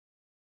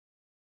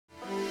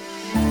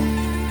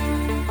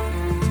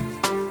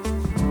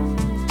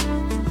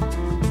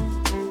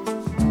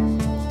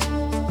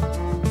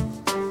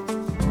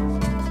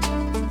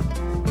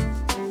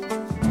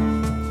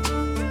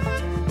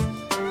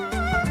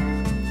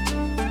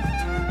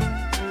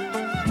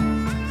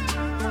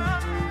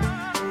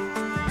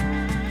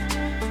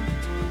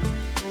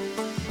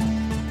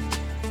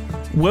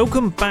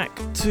Welcome back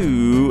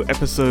to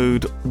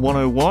episode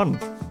 101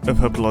 of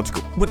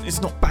Herpetological. Well,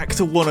 it's not back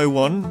to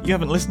 101. You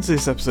haven't listened to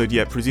this episode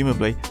yet,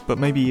 presumably, but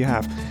maybe you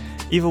have.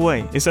 Either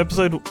way, it's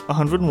episode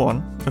 101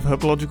 of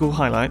Herpetological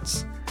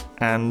Highlights,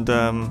 and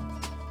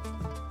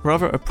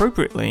rather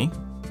appropriately,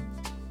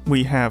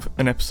 we have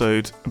an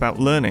episode about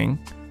learning.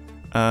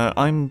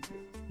 I'm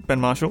Ben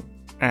Marshall,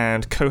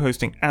 and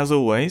co-hosting, as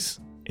always,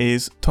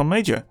 is Tom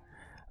Major.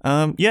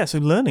 So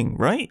learning,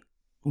 right?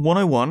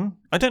 101.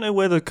 I don't know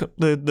where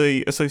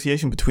the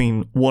association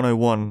between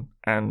 101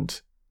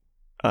 and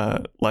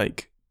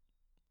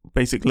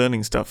basic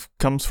learning stuff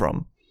comes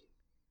from.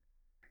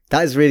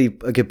 That is really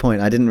a good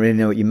point. I didn't really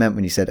know what you meant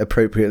when you said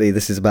appropriately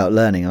this is about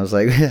learning. I was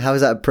like, how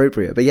is that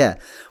appropriate? But yeah,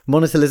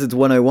 Monitor Lizards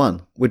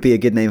 101 would be a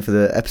good name for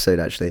the episode,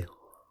 actually.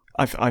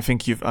 I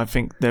think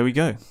there we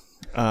go.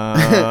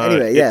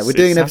 Anyway, yeah, we're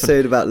doing an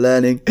episode about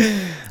learning.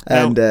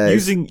 And now,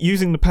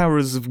 using the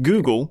powers of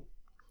Google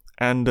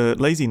and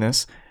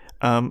laziness,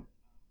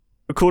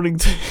 according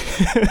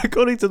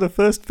to the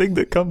first thing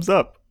that comes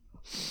up,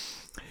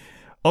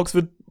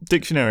 Oxford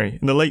Dictionary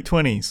in the late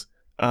 20s,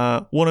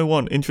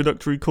 101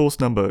 introductory course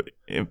number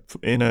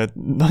in a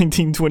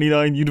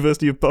 1929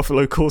 University of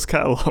Buffalo course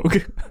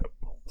catalogue.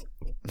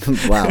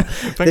 Wow.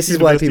 This is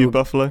why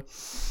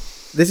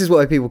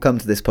people come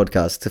to this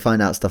podcast, to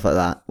find out stuff like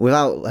that.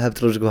 Without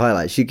Herpetological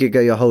Highlights, you could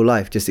go your whole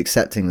life just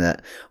accepting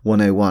that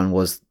 101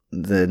 was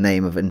the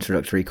name of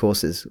introductory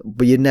courses,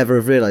 but you'd never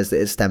have realised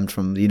that it stemmed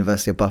from the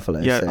University of Buffalo.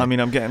 Yeah, so. I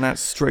mean, I'm getting that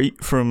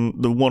straight from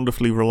the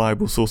wonderfully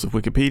reliable source of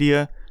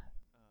Wikipedia,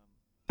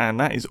 and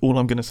that is all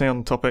I'm going to say on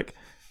the topic.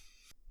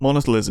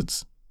 Monitor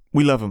lizards.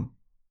 We love them.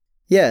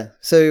 Yeah,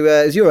 so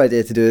it was your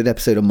idea to do an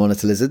episode on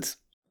monitor lizards.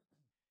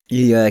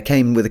 You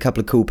came with a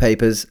couple of cool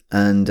papers,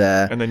 and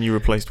then you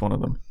replaced one of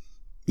them.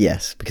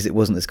 Yes, because it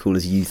wasn't as cool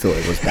as you thought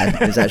it was, Ben.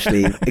 It was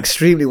actually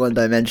extremely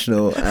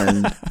one-dimensional,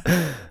 and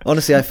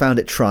honestly, I found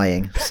it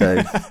trying,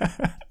 so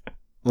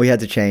we had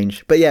to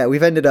change. But yeah,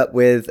 we've ended up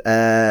with,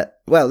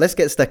 let's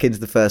get stuck into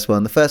the first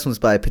one. The first one's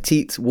by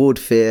Petit, Ward,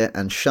 Fear,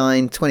 and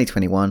Shine,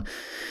 2021.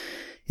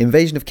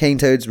 Invasion of cane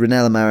toads,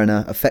 Rhinella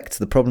marina, affects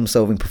the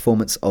problem-solving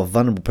performance of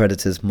vulnerable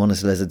predators,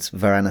 monitor lizards,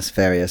 Varanus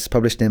varius,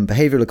 published in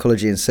Behavioural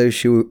Ecology and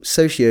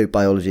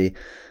Sociobiology.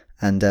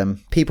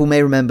 And people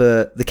may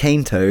remember the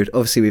cane toad.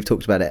 Obviously, we've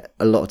talked about it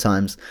a lot of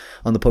times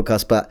on the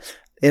podcast. But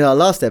in our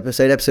last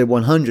episode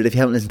 100, if you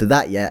haven't listened to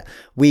that yet,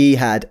 we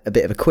had a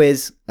bit of a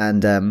quiz.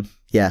 And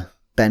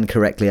Ben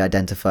correctly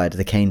identified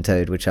the cane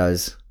toad, which I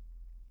was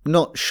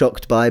not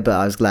shocked by, but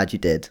I was glad you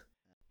did.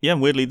 Yeah,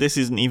 and weirdly, this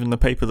isn't even the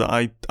paper that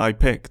I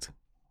picked.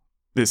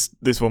 This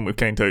one with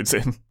cane toads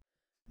in.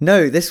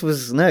 No,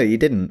 you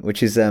didn't,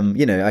 which is,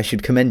 I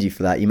should commend you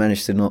for that. You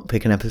managed to not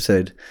pick an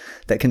episode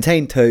that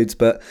contained toads,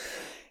 but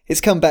it's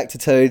come back to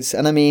toads,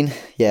 and I mean,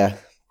 yeah,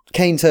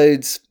 cane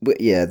toads,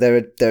 yeah,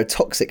 they're a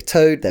toxic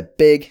toad. They're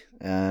big.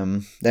 They're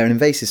an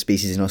invasive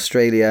species in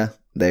Australia.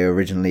 They were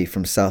originally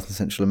from South and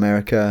Central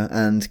America,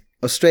 and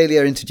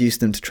Australia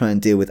introduced them to try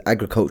and deal with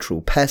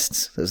agricultural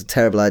pests. That was a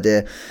terrible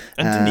idea,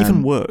 and it didn't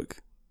even work.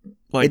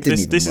 Like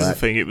this is the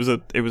thing. It was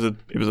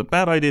a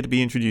bad idea to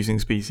be introducing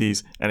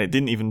species, and it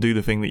didn't even do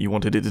the thing that you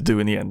wanted it to do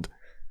in the end.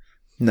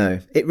 No,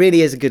 it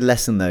really is a good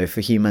lesson though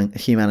for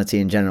humanity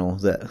in general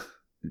that.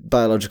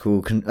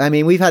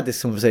 We've had this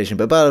conversation,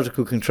 but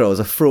biological controls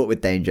are fraught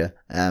with danger.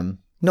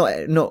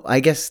 I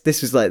guess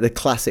this was like the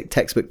classic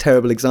textbook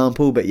terrible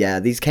example, but yeah,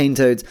 these cane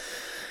toads,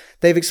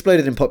 they've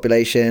exploded in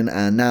population,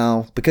 and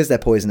now, because they're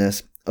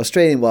poisonous,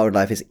 Australian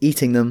wildlife is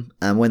eating them,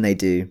 and when they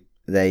do,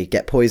 they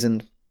get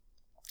poisoned.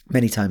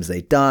 Many times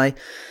they die.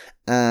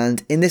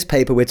 And in this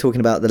paper, we're talking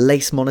about the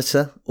lace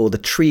monitor, or the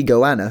tree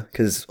goanna,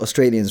 because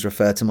Australians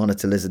refer to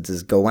monitor lizards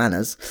as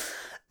goannas.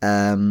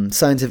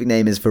 Scientific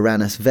name is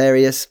Varanus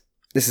varius.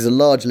 This is a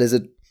large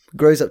lizard,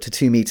 grows up to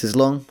 2 meters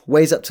long,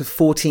 weighs up to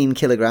 14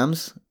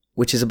 kilograms,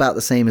 which is about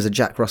the same as a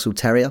Jack Russell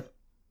Terrier.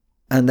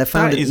 And they're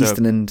found in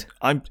Eastern and...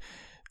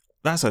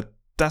 That's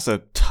a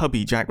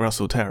tubby Jack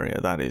Russell Terrier,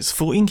 that is.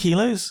 14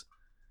 kilos?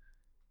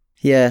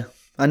 Yeah,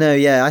 I know,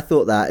 yeah, I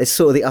thought that. It's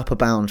sort of the upper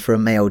bound for a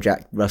male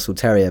Jack Russell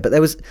Terrier. But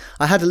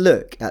I had a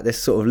look at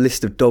this sort of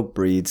list of dog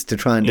breeds to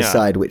try and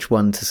decide which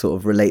one to sort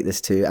of relate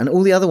this to. And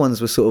all the other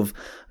ones were sort of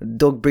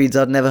dog breeds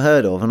I'd never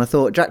heard of. And I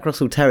thought, Jack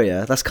Russell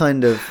Terrier, that's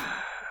kind of...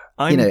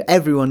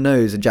 everyone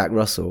knows a Jack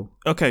Russell.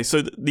 Okay,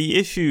 so the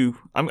issue...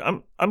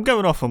 I'm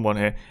going off on one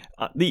here.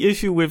 The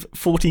issue with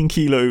 14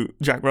 kilo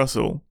Jack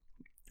Russell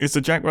is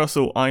the Jack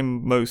Russell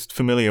I'm most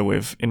familiar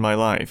with in my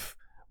life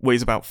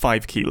weighs about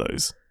 5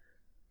 kilos.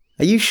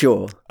 Are you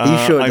sure? Are you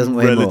sure it doesn't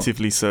weigh more? I'm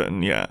relatively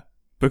certain, yeah.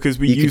 Because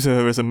we use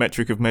her as a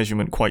metric of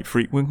measurement quite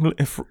frequently.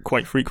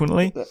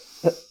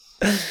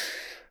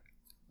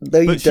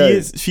 But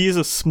she is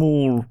a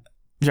small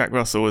Jack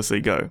Russell as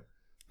they go.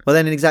 Well,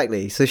 then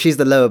exactly. So she's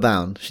the lower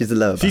bound. She's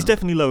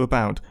definitely lower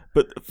bound.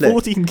 But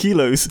 14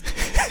 kilos.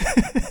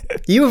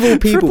 You of all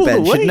people,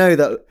 Ben, should know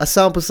that a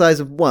sample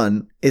size of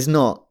 1 is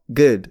not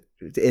good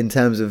in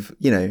terms of,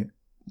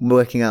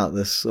 working out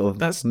the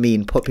sort of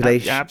mean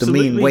population, the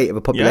mean weight of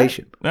a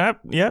population. No,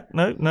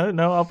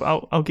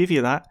 I'll give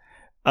you that.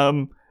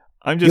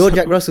 I'm just... Your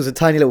Jack Russell's a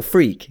tiny little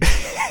freak.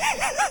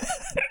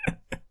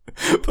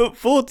 But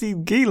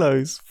 14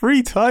 kilos,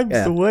 3 times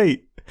the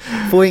weight.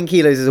 14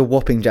 kilos is a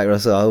whopping Jack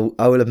Russell.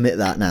 I will admit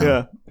that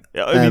now.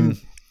 Yeah. I mean...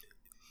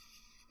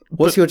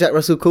 What's your Jack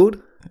Russell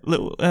called?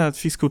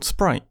 She's called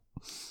Sprite.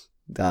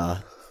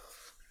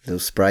 Little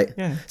Sprite.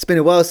 Yeah. It's been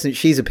a while since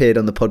she's appeared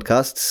on the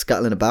podcast,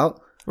 scuttling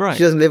about. Right.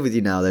 She doesn't live with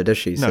you now, though, does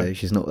she? No. So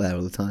she's not there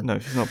all the time. No,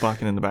 she's not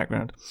barking in the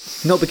background.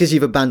 Not because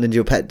you've abandoned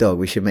your pet dog.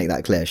 We should make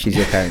that clear. She's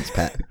your parents'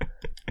 pet.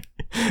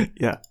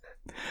 Yeah.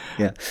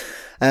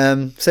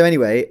 So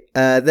anyway,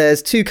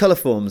 there's 2 colour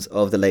forms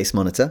of the lace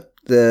monitor.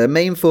 The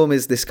main form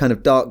is this kind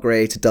of dark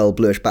grey to dull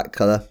bluish black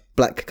colour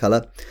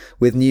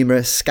with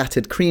numerous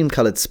scattered cream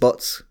coloured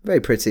spots. Very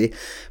pretty.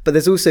 But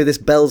there's also this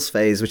Bell's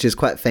phase, which is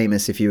quite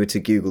famous. If you were to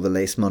Google the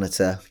lace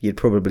monitor, you'd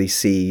probably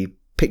see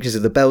pictures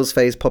of the Bell's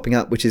phase popping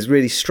up, which is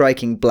really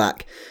striking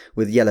black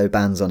with yellow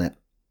bands on it.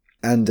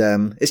 And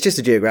it's just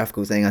a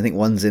geographical thing. I think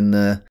ones in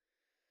the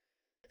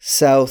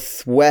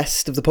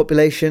southwest of the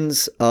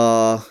populations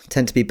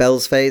tend to be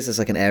Bell's phase. There's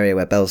like an area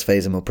where Bell's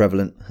phase are more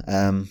prevalent.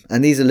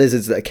 And these are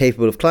lizards that are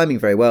capable of climbing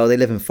very well. They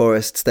live in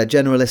forests. They're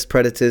generalist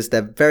predators.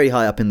 They're very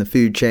high up in the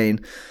food chain.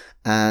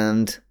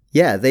 And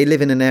yeah, they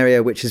live in an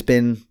area which has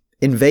been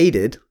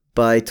invaded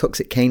by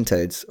toxic cane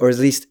toads, or at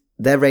least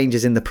their range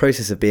is in the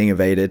process of being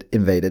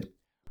invaded.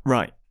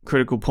 Right.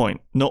 Critical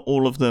point. Not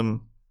all of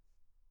them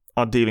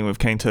are dealing with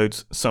cane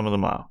toads. Some of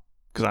them are.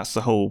 Because that's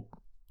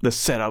the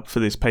setup for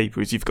this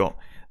paper is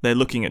they're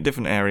looking at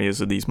different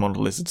areas of these monitor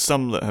lizards.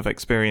 Some that have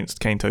experienced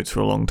cane toads for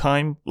a long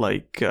time.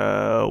 Like,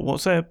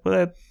 what's their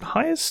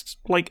highest?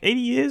 Like 80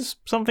 years?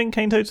 Something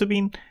cane toads have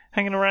been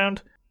hanging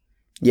around.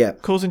 Yeah.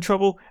 Causing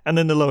trouble. And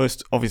then the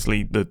lowest,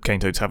 obviously, the cane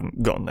toads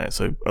haven't gotten there.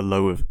 So a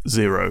low of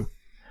 0.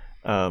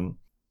 And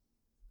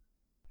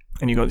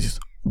you've got this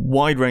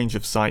wide range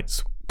of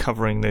sites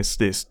covering this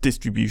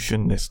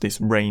distribution,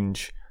 this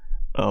range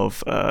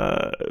of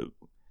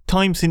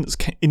time since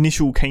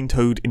initial cane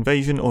toad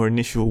invasion or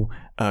initial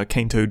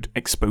cane toad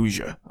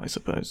exposure, I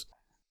suppose.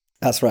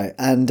 That's right.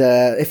 And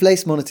if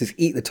lace monitors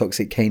eat the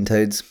toxic cane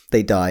toads,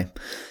 they die.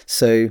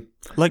 So,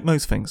 like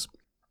most things.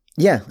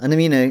 Yeah, and I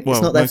mean, it's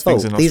not their fault.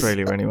 Most things in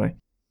Australia, anyway.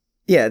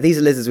 Yeah, these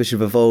are lizards which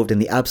have evolved in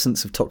the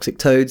absence of toxic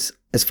toads.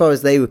 As far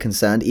as they were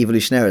concerned,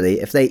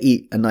 evolutionarily, if they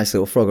eat a nice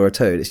little frog or a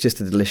toad, it's just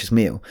a delicious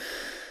meal.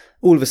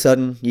 All of a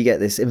sudden, you get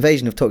this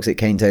invasion of toxic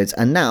cane toads,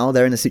 and now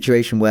they're in a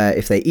situation where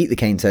if they eat the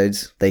cane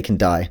toads, they can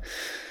die.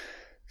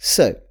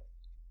 So,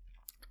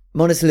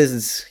 monitor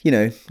lizards,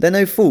 they're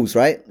no fools,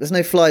 right? There's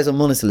no flies on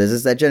monitor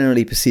lizards. They're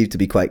generally perceived to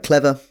be quite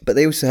clever, but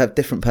they also have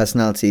different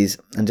personalities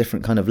and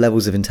different kind of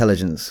levels of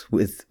intelligence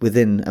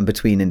within and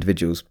between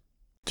individuals.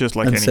 Just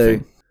like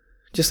anything.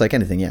 Just like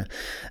anything, yeah.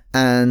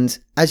 And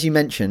as you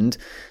mentioned,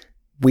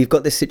 we've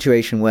got this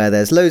situation where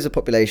there's loads of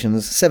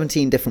populations,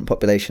 17 different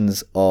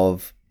populations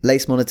of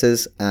lace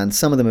monitors, and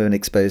some of them have been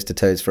exposed to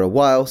toads for a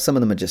while. Some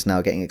of them are just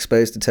now getting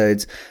exposed to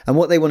toads. And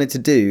what they wanted to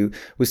do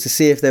was to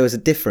see if there was a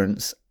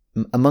difference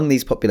among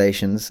these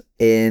populations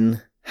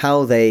in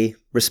how they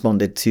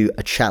responded to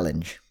a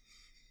challenge.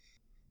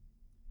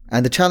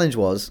 And the challenge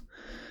was,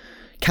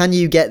 can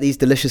you get these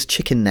delicious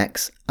chicken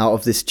necks out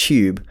of this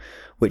tube,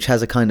 which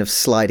has a kind of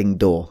sliding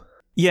door?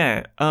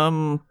 Yeah,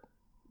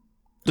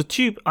 the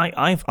tube,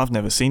 I've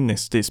never seen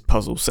this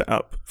puzzle set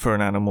up for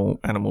an animal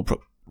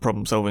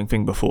problem solving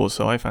thing before,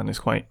 so I found this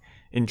quite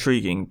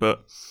intriguing.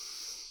 But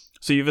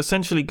so you've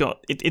essentially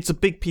got it's a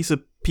big piece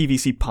of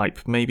PVC pipe,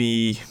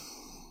 maybe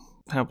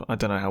I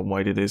don't know how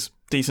wide it is,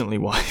 decently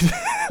wide.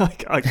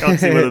 I can't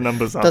see where the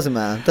numbers are. Doesn't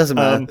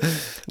matter.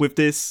 With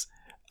this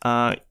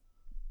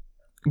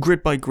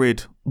grid by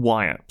grid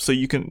wire, so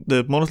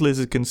the monitor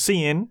lizard can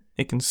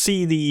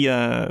see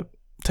the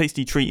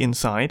tasty treat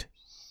inside,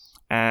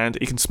 and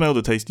it can smell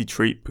the tasty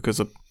treat because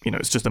of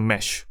it's just a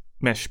mesh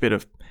bit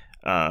of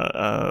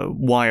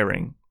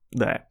wiring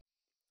there.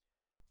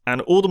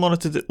 And all the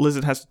monitor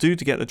lizard has to do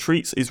to get the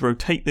treats is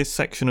rotate this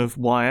section of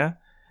wire,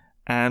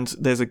 and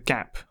there's a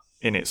gap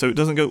in it, so it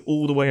doesn't go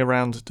all the way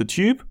around the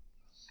tube.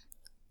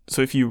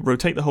 So if you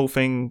rotate the whole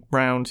thing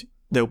round,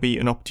 there'll be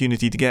an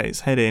opportunity to get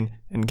its head in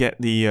and get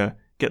the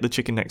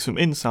chicken necks from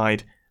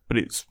inside. But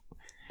it's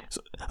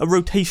a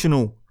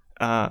rotational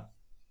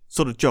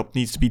sort of job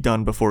needs to be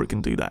done before it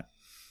can do that.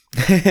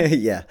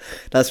 Yeah,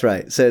 that's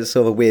right. So it's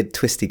sort of a weird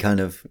twisty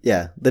kind of,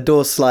 the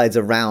door slides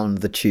around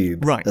the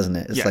tube, right, doesn't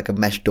it? It's like a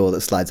mesh door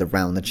that slides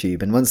around the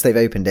tube, and once they've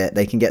opened it,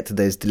 they can get to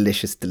those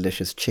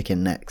delicious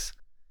chicken necks,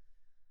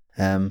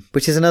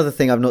 which is another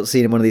thing I've not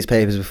seen in one of these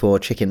papers before.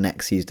 Chicken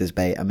necks used as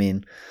bait. I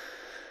mean,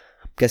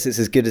 I guess it's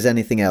as good as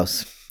anything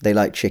else. They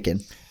like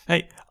chicken.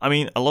 Hey, I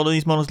mean, a lot of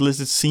these monitor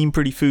lizards seem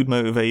pretty food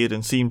motivated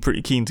and seem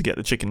pretty keen to get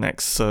the chicken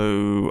necks,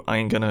 so I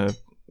ain't gonna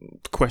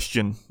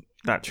question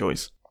that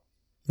choice.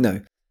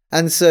 No.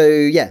 And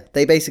so,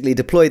 they basically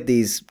deployed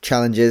these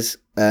challenges,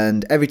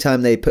 and every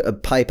time they put a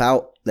pipe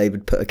out, they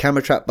would put a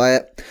camera trap by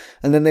it.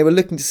 And then they were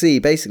looking to see,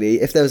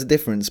 basically, if there was a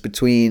difference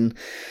between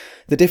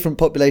the different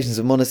populations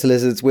of monitor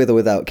lizards with or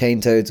without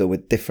cane toads, or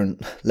with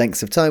different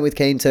lengths of time with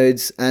cane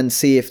toads, and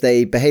see if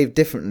they behaved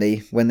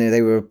differently when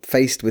they were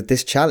faced with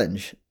this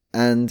challenge.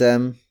 And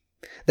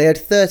they had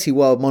 30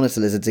 wild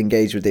monitor lizards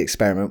engaged with the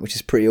experiment, which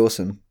is pretty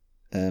awesome,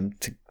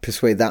 to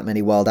persuade that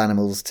many wild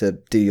animals to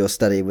do your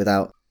study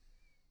without,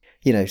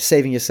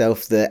 saving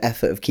yourself the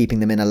effort of keeping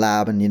them in a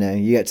lab, and,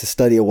 you get to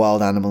study a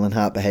wild animal and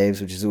how it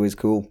behaves, which is always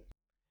cool.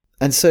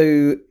 And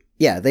so,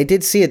 yeah, they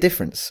did see a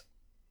difference.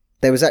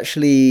 There was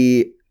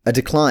actually a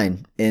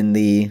decline in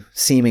the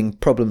seeming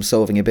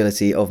problem-solving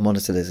ability of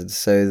monitor lizards.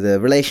 So the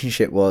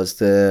relationship was,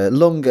 the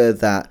longer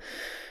that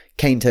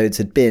cane toads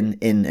had been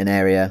in an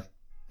area,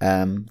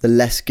 the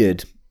less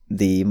good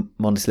the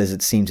monitor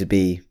lizards seemed to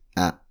be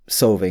at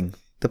solving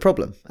the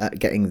problem, at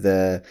getting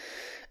the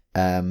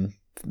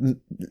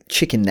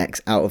chicken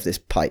necks out of this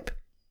pipe.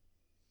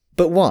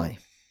 But why?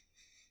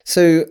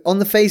 So on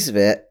the face of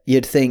it,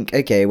 you'd think,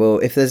 okay, well,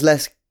 if there's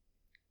less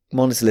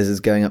monitor lizards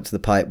going up to the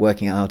pipe,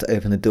 working out how to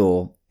open the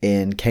door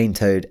in cane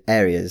toad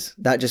areas,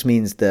 that just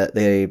means that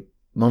the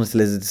monitor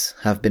lizards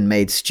have been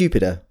made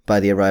stupider by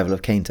the arrival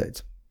of cane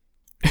toads.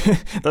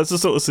 That's the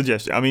sort of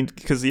suggestion. I mean,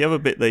 because the other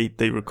bit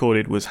they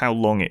recorded was how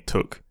long it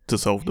took to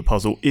solve the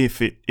puzzle if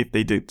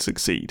they did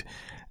succeed.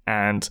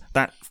 And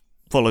that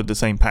followed the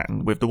same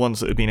pattern, with the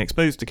ones that had been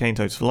exposed to cane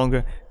toads for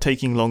longer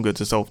taking longer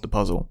to solve the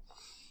puzzle.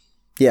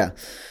 Yeah.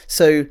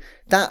 So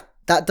that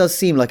does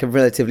seem like a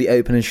relatively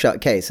open and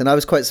shut case. And I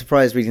was quite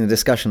surprised reading the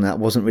discussion that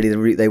wasn't really the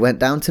route they went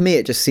down. To me,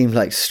 it just seemed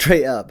like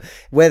straight up,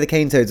 where the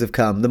cane toads have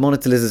come, the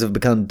monitor lizards have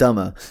become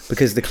dumber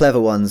because the clever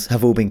ones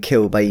have all been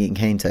killed by eating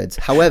cane toads.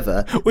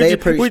 However, they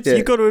approached it...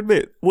 You've got to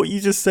admit, what you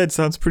just said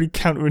sounds pretty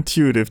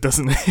counterintuitive,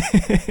 doesn't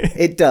it?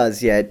 It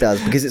does, yeah, it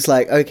does. Because it's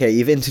like, okay,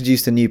 you've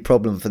introduced a new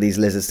problem for these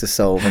lizards to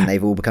solve, and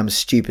they've all become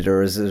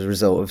stupider as a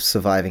result of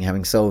surviving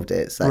having solved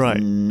it. It's like,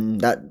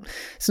 right.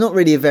 It's not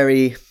really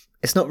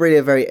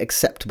a very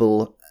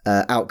acceptable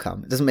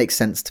outcome. It doesn't make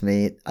sense to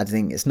me. I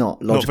think it's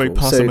not logical. Not very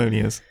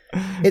parsimonious. So,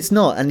 it's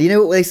not. And you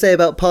know what they say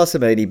about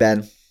parsimony,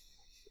 Ben?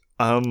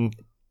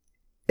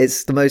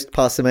 It's the most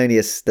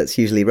parsimonious that's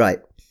usually right.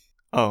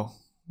 Oh.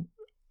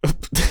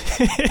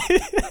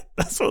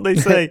 That's what they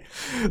say.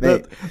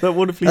 Mate, that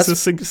wonderfully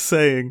succinct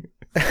saying.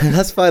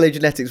 That's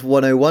phylogenetics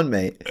 101,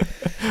 mate.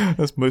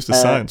 That's most of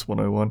science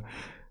 101.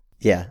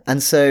 Yeah.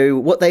 And so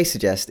what they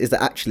suggest is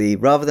that actually,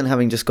 rather than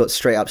having just got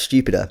straight up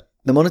stupider,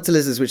 the monitor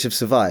lizards which have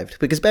survived,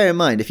 because bear in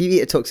mind, if you eat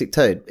a toxic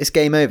toad, it's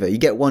game over. You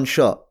get one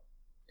shot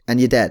and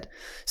you're dead.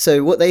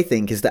 So what they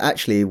think is that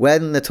actually,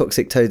 when the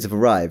toxic toads have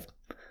arrived,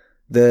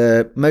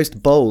 the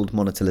most bold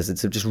monitor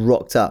lizards have just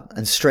rocked up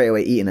and straight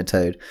away eaten a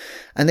toad,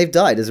 and they've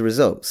died as a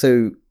result.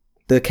 So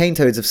the cane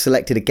toads have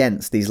selected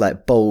against these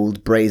like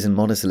bold, brazen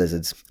monitor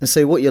lizards. And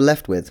so what you're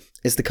left with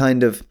is the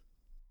kind of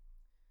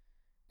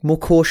more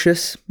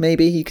cautious,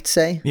 maybe you could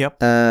say.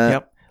 Yep.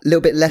 A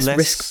little bit less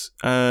risk,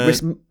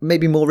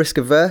 maybe more risk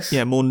averse.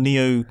 Yeah, more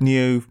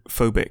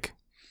neophobic,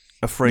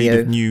 afraid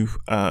of new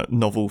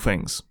novel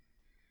things.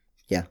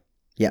 Yeah,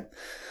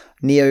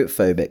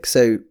 neophobic.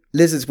 So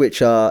lizards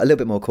which are a little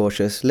bit more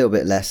cautious, a little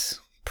bit less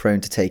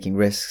prone to taking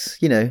risks,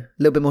 a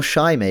little bit more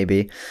shy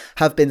maybe,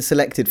 have been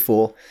selected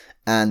for,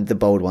 and the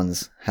bold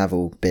ones have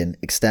all been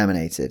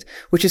exterminated,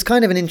 which is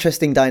kind of an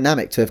interesting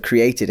dynamic to have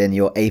created in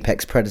your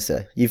apex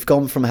predator. You've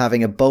gone from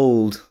having a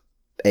bold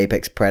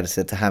apex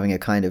predator to having a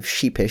kind of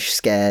sheepish,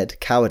 scared,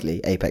 cowardly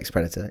apex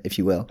predator, if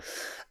you will.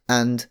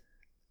 And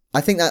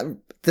I think that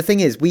the thing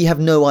is, we have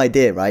no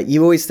idea, right?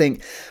 You always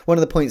think, one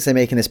of the points they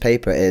make in this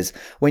paper is,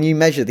 when you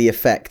measure the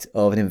effect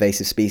of an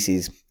invasive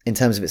species in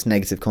terms of its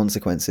negative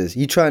consequences,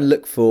 you try and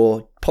look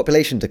for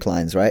population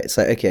declines, right? It's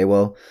like, okay,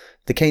 well,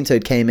 the cane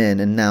toad came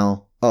in and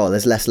now,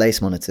 there's less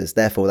lace monitors,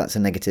 therefore that's a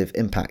negative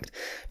impact.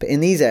 But in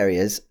these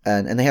areas,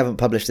 and they haven't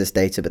published this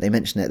data, but they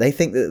mention it, they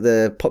think that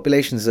the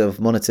populations of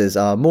monitors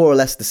are more or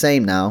less the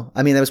same now.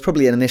 I mean, there was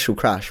probably an initial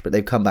crash, but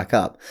they've come back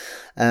up.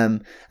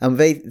 And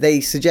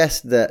they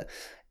suggest that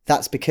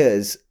that's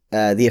because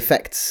the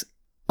effects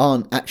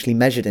aren't actually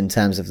measured in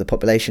terms of the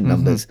population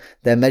numbers. Mm-hmm.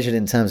 They're measured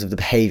in terms of the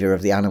behavior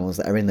of the animals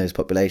that are in those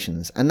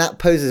populations. And that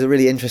poses a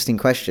really interesting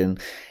question.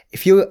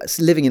 If you're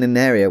living in an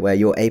area where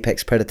your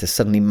apex predator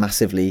suddenly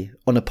massively,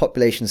 on a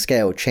population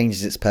scale,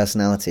 changes its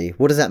personality,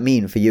 what does that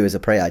mean for you as a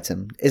prey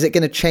item? Is it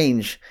going to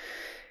change?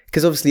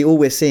 Because obviously all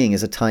we're seeing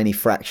is a tiny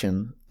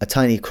fraction, a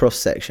tiny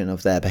cross-section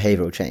of their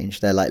behavioural change.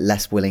 They're like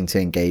less willing to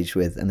engage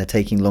with, and they're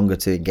taking longer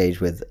to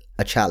engage with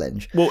a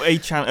challenge. Well,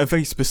 a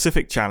very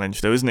specific challenge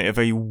though, isn't it? A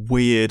very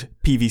weird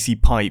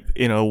PVC pipe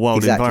in a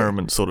wild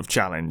environment sort of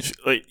challenge.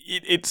 Like,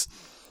 it's...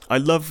 I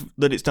love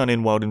that it's done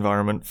in wild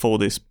environment for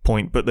this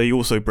point, but they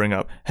also bring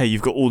up, hey,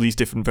 you've got all these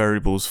different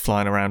variables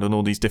flying around and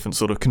all these different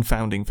sort of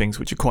confounding things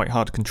which are quite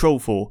hard to control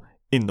for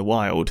in the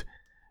wild.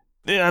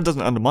 That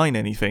doesn't undermine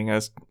anything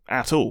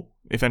at all.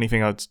 If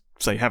anything, I'd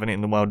say having it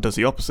in the wild does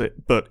the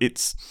opposite, but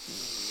it's...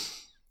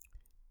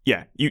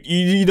 Yeah,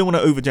 you don't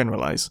want to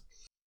overgeneralize.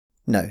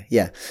 No,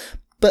 yeah.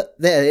 But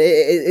there,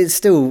 it's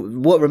still,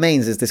 what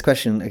remains is this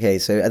question, okay,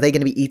 so are they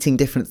going to be eating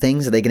different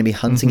things? Are they going to be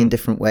hunting in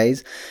different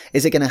ways?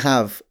 Is it going to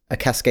have a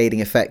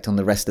cascading effect on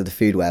the rest of the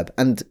food web?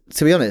 And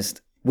to be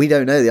honest, we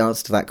don't know the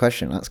answer to that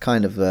question. That's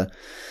kind of a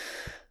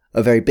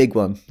very big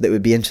one that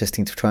would be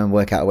interesting to try and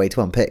work out a way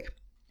to unpick.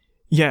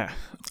 Yeah,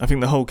 I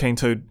think the whole cane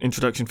toad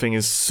introduction thing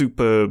is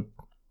super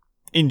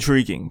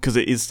intriguing because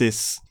it is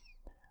this,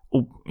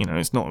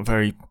 it's not a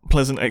very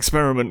pleasant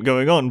experiment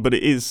going on, but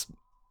it is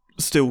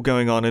still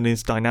going on and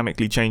is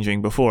dynamically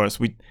changing before us.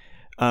 Who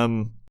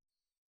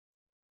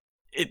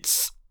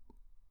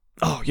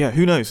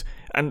knows?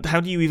 And how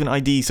do you even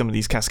ID some of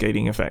these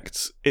cascading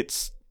effects?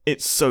 It's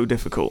so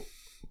difficult.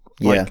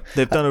 Yeah,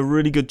 they've done a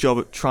really good job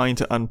at trying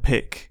to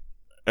unpick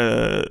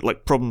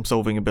problem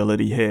solving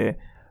ability here,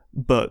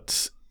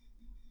 but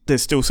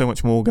there's still so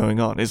much more going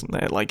on, isn't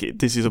there?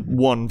 This is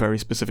one very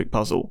specific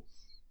puzzle.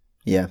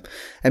 Yeah,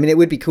 I mean, it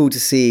would be cool to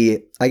see.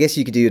 I guess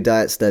you could do a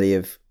diet study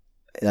of,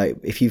 like,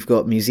 if you've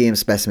got museum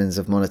specimens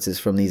of monitors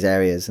from these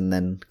areas and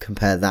then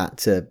compare that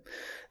to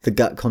the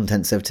gut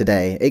contents of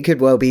today. It could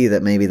well be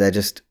that maybe they're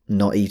just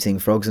not eating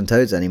frogs and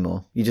toads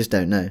anymore. You just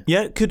don't know.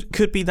 Yeah,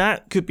 could be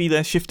that. Could be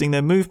they're shifting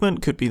their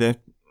movement. Could be their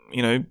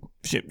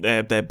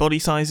body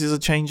sizes are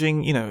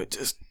changing. It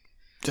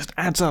just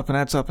adds up and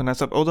adds up and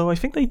adds up. Although I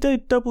think they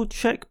did double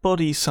check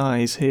body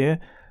size here.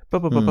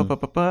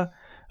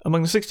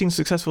 Among the 16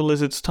 successful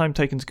lizards, time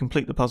taken to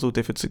complete the puzzle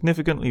differed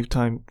significantly with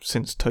time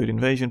since toad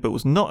invasion, but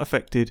was not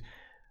affected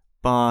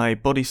by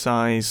body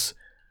size,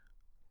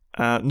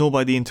 nor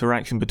by the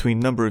interaction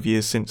between number of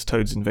years since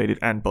toads invaded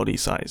and body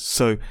size.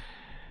 So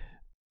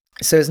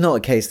it's not a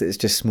case that it's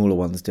just smaller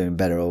ones doing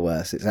better or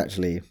worse. It's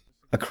actually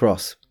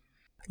across.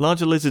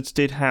 Larger lizards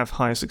did have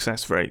higher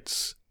success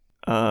rates,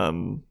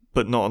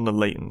 but not on the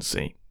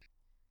latency.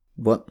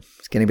 What?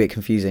 It's getting a bit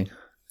confusing.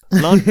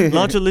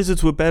 Larger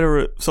lizards were better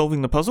at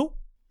solving the puzzle.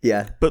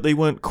 Yeah. But they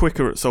weren't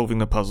quicker at solving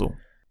the puzzle.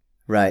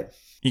 Right.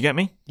 You get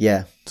me?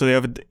 Yeah. So they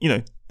were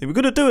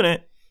good at doing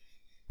it,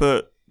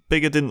 but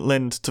bigger didn't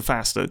lend to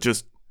faster,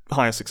 just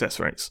higher success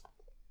rates.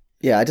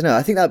 Yeah, I don't know.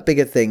 I think that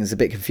bigger thing's a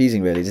bit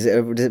confusing, really. Does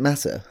it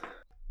matter?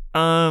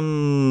 I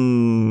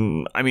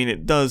mean,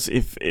 it does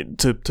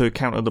to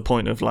counter the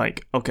point of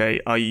okay,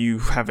 are you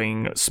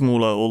having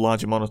smaller or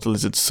larger monitor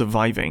lizards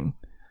surviving?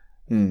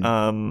 It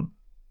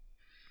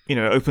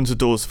opens the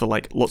doors for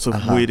lots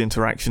of weird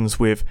interactions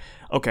with,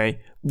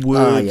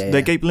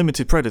 they're gape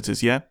limited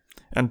predators, yeah?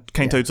 And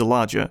cane toads are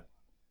larger.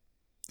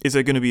 Is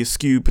there going to be a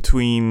skew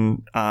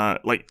between,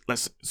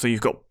 so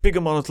you've got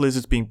bigger monitor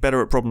lizards being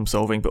better at problem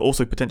solving, but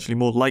also potentially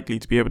more likely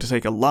to be able to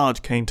take a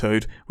large cane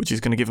toad, which is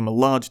going to give them a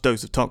large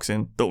dose of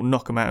toxin that will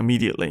knock them out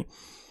immediately.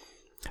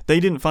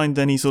 They didn't find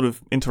any sort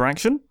of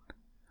interaction,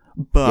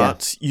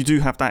 but you do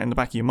have that in the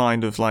back of your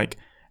mind of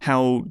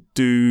how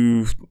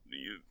do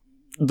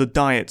the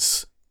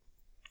diets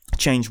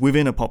change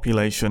within a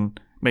population,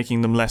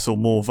 making them less or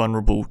more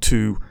vulnerable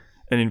to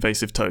an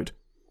invasive toad.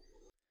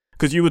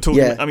 Because you were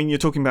talking, you're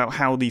talking about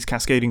how these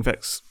cascading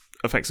effects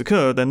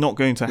occur. They're not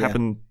going to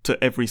happen to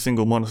every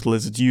single monitor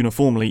lizard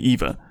uniformly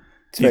either.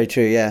 It's very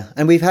true, yeah.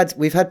 And we've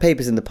had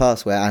papers in the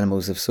past where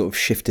animals have sort of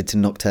shifted to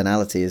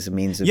nocturnality as a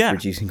means of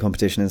reducing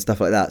competition and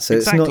stuff like that. So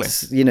it's not,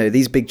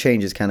 these big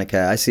changes can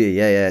occur. I see.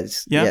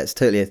 It's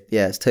totally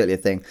a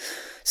thing.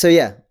 So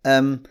I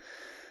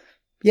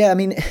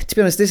mean, to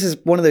be honest, this is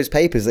one of those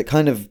papers that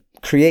kind of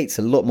creates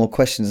a lot more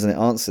questions than it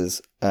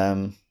answers.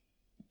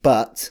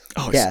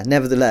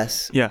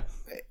 Nevertheless,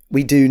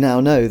 we do now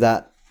know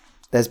that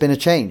there's been a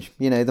change.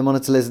 The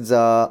monitor lizards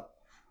are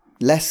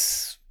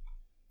less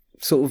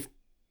sort of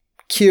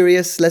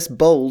curious, less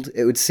bold,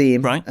 it would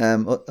seem. Right.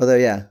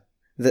 Although,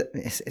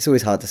 it's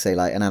always hard to say, in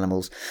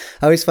animals.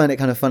 I always find it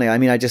kind of funny. I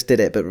mean, I just did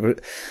it, but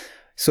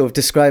sort of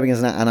describing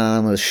as an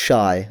animal as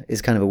shy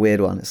is kind of a weird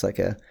one. It's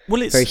it's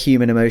very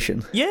human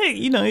emotion. Yeah,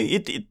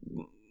 it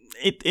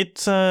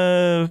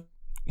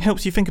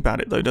helps you think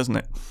about it, though, doesn't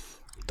it?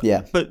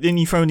 Yeah. But then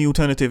you throw in the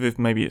alternative if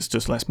maybe it's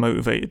just less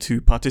motivated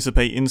to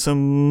participate in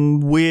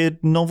some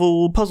weird,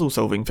 novel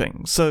puzzle-solving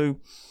thing. So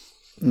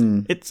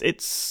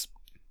it's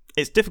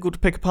difficult to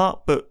pick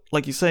apart, but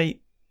like you say,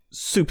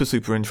 super,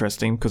 super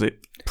interesting because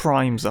it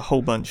primes a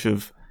whole bunch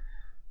of...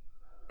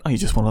 Oh, you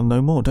just want to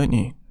know more, don't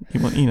you?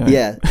 You want,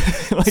 yeah,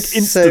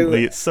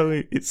 instantly. It's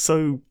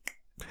so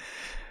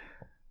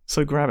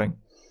grabbing.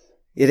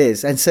 It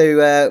is, and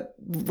so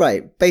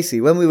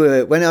basically,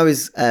 when I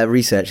was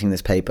researching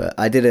this paper,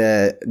 I did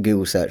a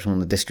Google search on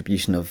the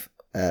distribution of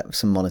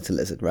some monitor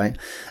lizard, right?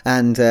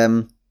 And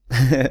for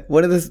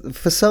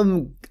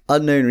some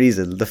unknown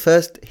reason, the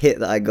first hit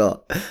that I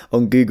got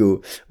on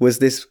Google was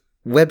this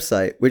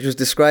website which was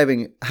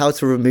describing how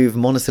to remove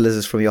monitor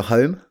lizards from your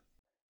home.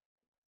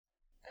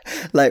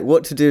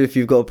 What to do if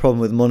you've got a problem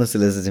with monitor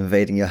lizards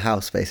invading your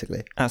house,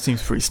 basically. That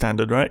seems pretty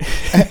standard, right?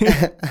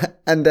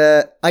 And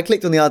I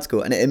clicked on the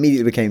article and it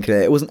immediately became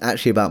clear. It wasn't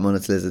actually about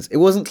monitor lizards. It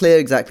wasn't clear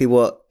exactly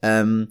what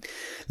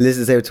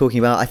lizards they were talking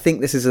about. I think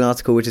this is an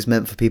article which is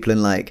meant for people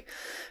in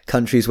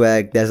countries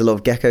where there's a lot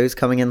of geckos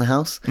coming in the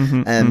house.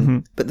 Mm-hmm,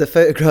 But the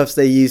photographs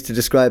they used to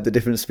describe the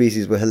different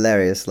species were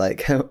hilarious.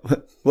 Like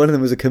one of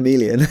them was a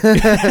chameleon.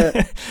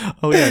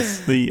 Oh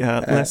yes, the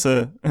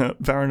lesser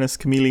Varanus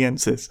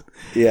chameleonsis.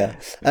 Yeah.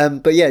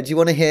 But yeah, do you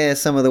want to hear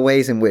some of the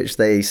ways in which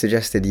they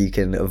suggested you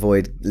can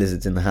avoid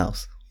lizards in the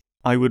house?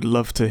 I would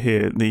love to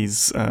hear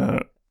these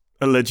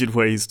alleged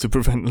ways to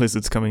prevent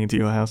lizards coming into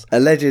your house.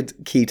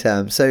 Alleged key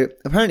term. So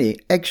apparently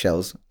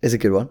eggshells is a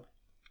good one.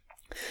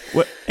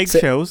 What,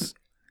 eggshells?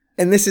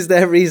 And this is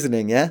their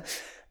reasoning, yeah?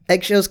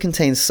 Eggshells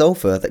contain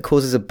sulfur that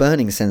causes a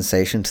burning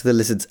sensation to the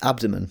lizard's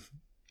abdomen.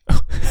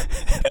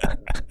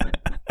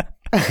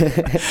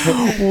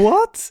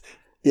 What?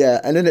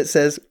 Yeah, and then it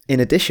says, in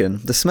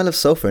addition, the smell of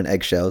sulfur in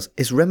eggshells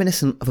is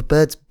reminiscent of a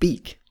bird's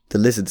beak, the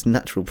lizard's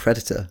natural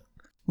predator.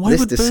 Why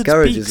would birds'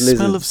 beaks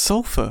smell of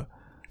sulfur?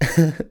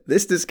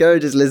 This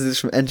discourages lizards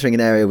from entering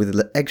an area with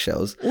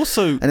eggshells.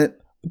 Also,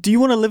 do you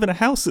want to live in a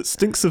house that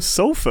stinks of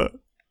sulfur?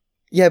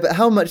 Yeah, but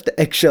how much do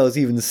eggshells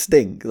even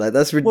stink? Like,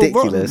 that's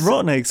ridiculous. Well,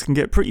 rotten eggs can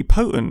get pretty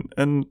potent,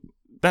 and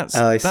that's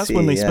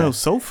when they smell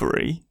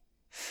sulfury.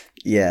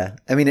 Yeah,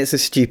 I mean, it's a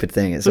stupid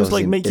thing. It's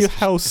like make your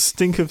house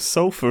stink of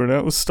sulfur, and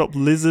that will stop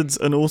lizards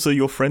and also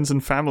your friends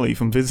and family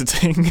from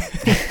visiting.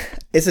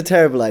 It's a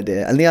terrible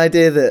idea. And the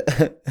idea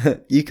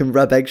that you can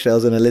rub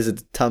eggshells on a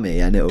lizard's tummy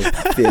and it'll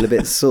feel a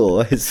bit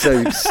sore is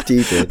so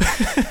stupid.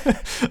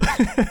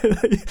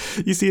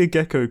 You see a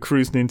gecko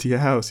cruising into your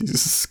house, you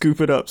just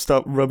scoop it up,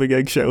 start rubbing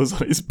eggshells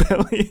on his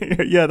belly.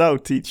 Yeah, that'll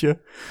teach you.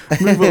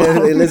 Move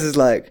along. The lizard's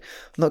like,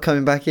 I'm not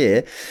coming back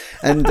here.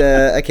 And,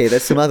 okay,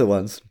 there's some other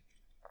ones.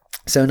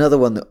 So another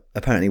one that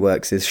apparently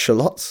works is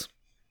shallots.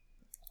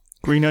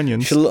 Green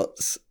onions.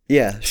 Shallots.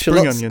 Yeah,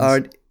 spring shallots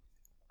onions.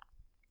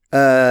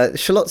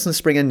 Shallots and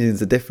spring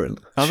onions are different.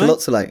 Are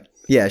shallots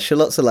they?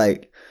 Shallots are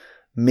like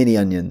mini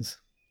onions.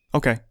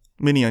 Okay,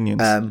 mini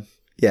onions.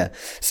 Yeah.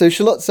 So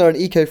shallots are an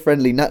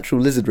eco-friendly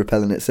natural lizard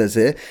repellent, it says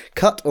here.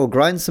 Cut or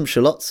grind some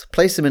shallots,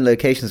 place them in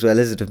locations where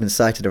lizards have been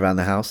sighted around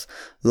the house.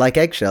 Like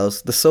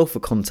eggshells, the sulfur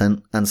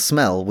content and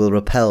smell will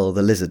repel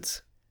the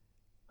lizards.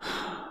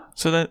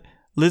 So that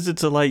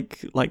lizards are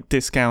like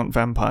discount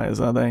vampires,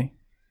 are they?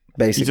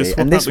 Basically. You just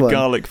swap out the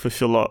garlic for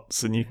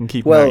shallots and you can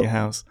keep them out of your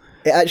house.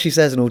 It actually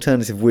says an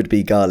alternative would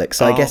be garlic,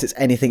 so I guess it's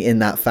anything in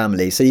that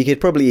family. So you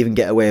could probably even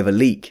get away with a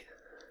leek.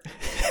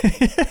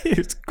 You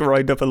just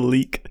grind up a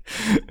leek,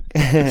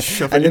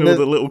 shove it in all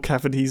the little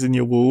cavities in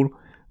your wall,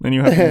 then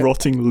you have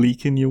rotting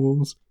leek in your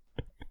walls.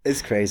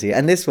 It's crazy.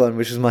 And this one,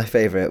 which was my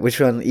favourite, which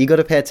one, you got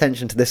to pay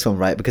attention to this one,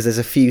 right? Because there's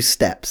a few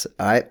steps,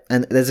 all right?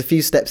 And there's a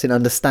few steps in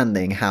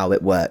understanding how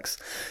it works.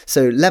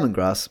 So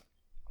lemongrass.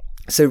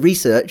 So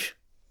research,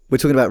 we're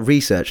talking about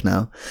research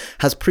now,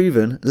 has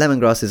proven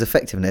lemongrass's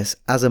effectiveness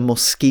as a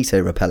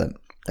mosquito repellent.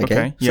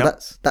 Okay? So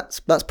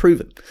that's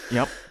proven.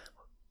 Yep.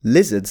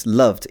 Lizards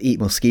love to eat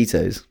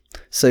mosquitoes.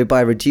 So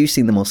by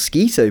reducing the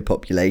mosquito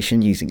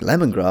population using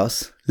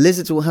lemongrass,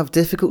 lizards will have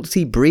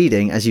difficulty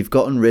breeding as you've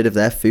gotten rid of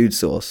their food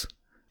source.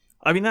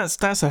 I mean,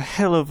 that's a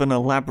hell of an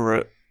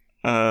elaborate.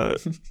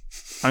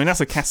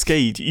 That's a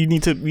cascade. You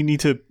need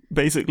to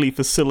basically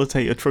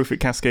facilitate a trophic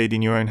cascade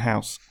in your own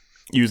house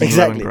using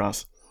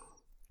lemongrass.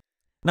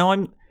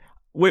 Now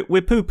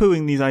we're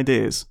poo-pooing these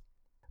ideas,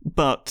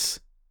 but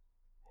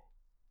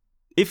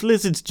if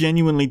lizards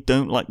genuinely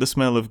don't like the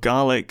smell of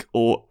garlic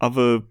or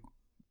other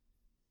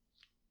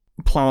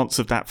plants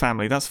of that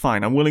family, that's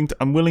fine. I'm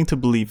willing to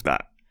believe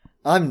that.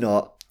 I'm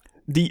not.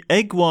 The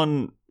egg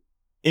one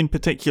in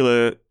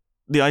particular,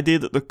 the idea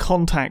that the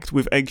contact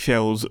with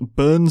eggshells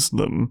burns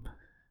them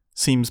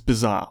seems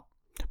bizarre.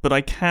 But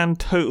I can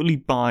totally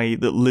buy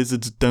that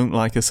lizards don't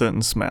like a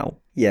certain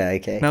smell. Yeah,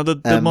 okay. Now,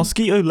 the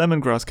mosquito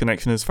lemongrass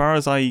connection, as far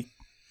as I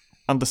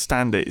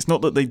understand it, it's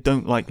not that they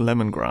don't like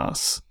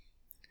lemongrass.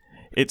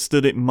 It's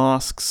that it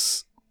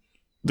masks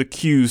the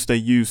cues they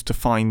use to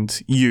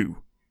find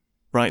you.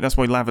 Right? That's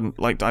why lavender,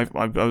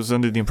 I was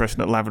under the impression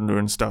that lavender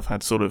and stuff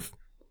had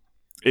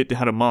it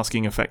had a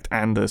masking effect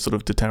and a sort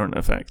of deterrent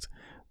effect.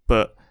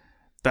 But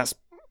that's,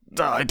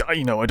 I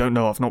don't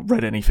know. I've not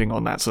read anything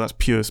on that, so that's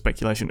pure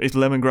speculation. If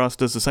lemongrass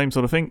does the same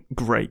sort of thing,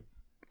 great.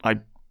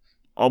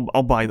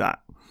 I'll buy that.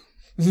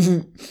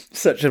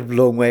 Such a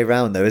long way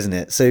round, though, isn't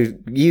it? So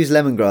use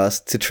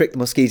lemongrass to trick the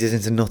mosquitoes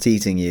into not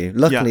eating you.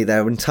 Luckily,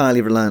 they're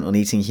entirely reliant on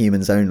eating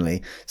humans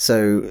only.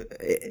 So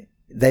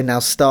they're now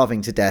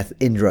starving to death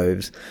in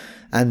droves.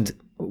 And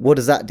what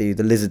does that do?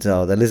 The lizards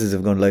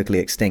have gone locally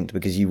extinct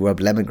because you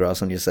rub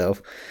lemongrass on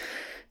yourself.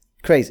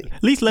 Crazy.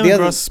 At least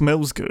lemongrass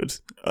smells good,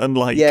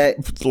 unlike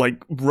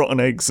like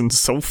rotten eggs and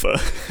sulfur.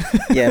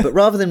 Yeah, but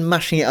rather than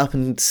mashing it up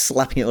and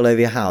slapping it all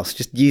over your house,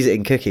 just use it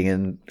in cooking.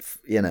 And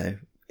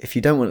if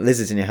you don't want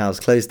lizards in your house,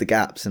 close the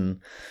gaps and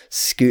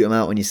scoot them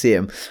out when you see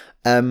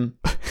them.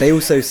 They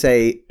also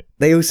say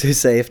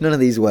if none of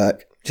these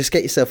work, just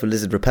get yourself a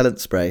lizard repellent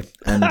spray,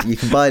 and you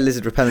can buy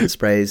lizard repellent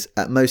sprays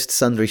at most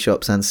sundry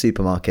shops and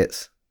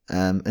supermarkets.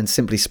 And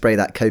simply spray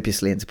that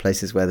copiously into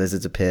places where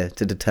lizards appear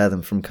to deter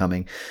them from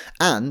coming.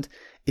 And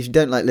if you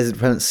don't like lizard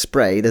repellent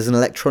spray, there's an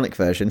electronic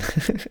version.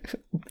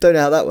 Don't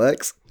know how that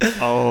works.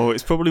 Oh,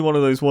 it's probably one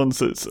of those ones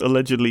that's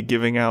allegedly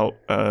giving out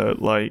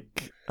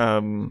like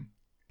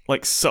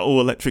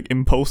subtle electric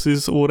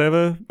impulses or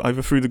whatever,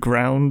 either through the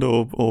ground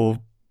or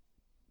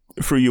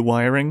through your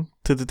wiring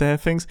to deter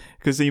things.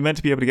 Because you're meant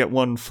to be able to get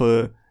one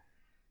for...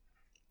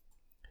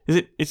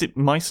 Is it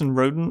mice and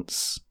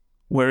rodents,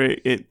 where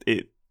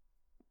it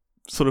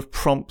sort of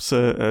prompts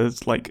a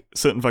like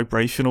certain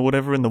vibration or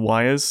whatever in the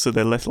wires, so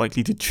they're less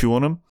likely to chew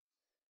on them.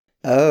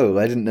 Oh,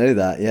 I didn't know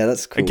that. Yeah,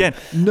 that's cool. Again,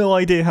 no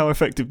idea how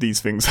effective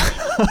these things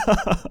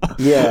are.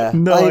 Yeah.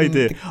 No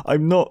idea.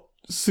 I'm not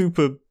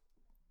super...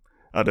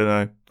 I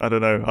don't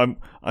know.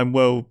 I'm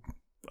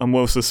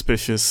well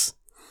suspicious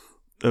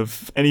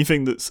of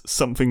anything that's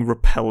something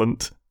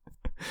repellent.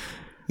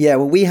 Yeah,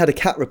 well, we had a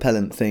cat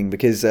repellent thing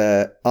because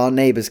our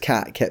neighbour's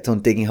cat kept on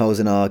digging holes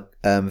in our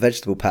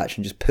vegetable patch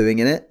and just pooing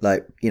in it,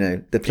 like,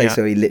 the place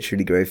where we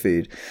literally grow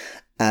food.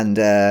 And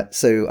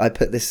so I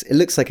put this, it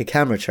looks like a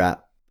camera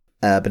trap,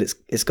 but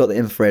it's got the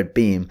infrared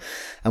beam.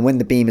 And when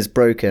the beam is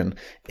broken,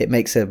 it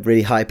makes a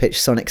really high-pitched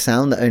sonic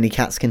sound that only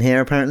cats can hear,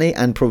 apparently,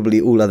 and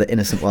probably all other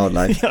innocent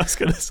wildlife. Yeah, I was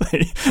going to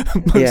say,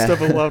 most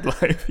other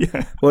wildlife,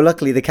 yeah. Well,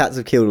 luckily, the cats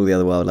have killed all the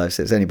other wildlife,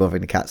 so it's only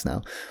bothering the cats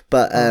now.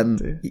 But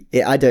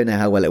I don't know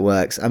how well it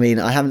works. I mean,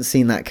 I haven't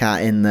seen that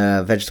cat in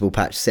the vegetable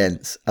patch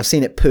since. I've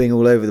seen it pooing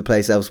all over the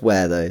place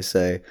elsewhere, though,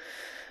 so...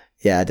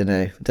 Yeah, I don't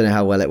know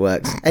how well it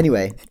works.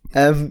 Anyway,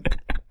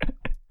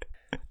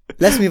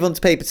 let's move on to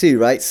paper 2,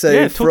 right? So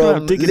yeah, talk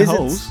about digging lizards,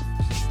 holes.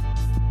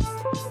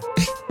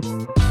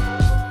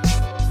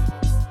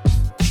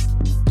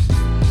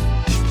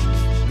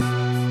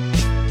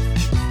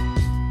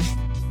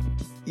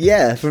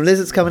 Yeah, from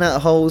lizards coming out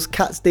of holes,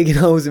 cats digging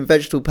holes in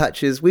vegetable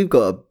patches, we've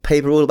got a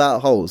paper all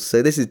about holes.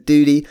 So this is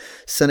Doody,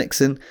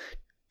 Sunnickson,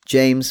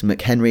 James,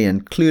 McHenry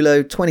and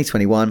Clulo,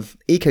 2021,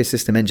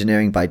 Ecosystem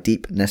Engineering by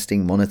Deep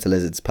Nesting Monitor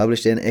Lizards,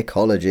 published in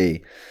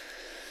Ecology.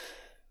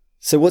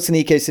 So what's an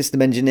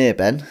ecosystem engineer,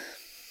 Ben?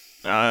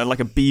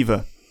 Like a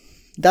beaver.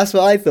 That's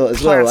what I thought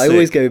as well. I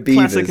always go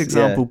beavers. Classic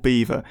example,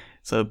 beaver.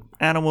 It's an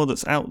animal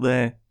that's out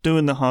there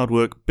doing the hard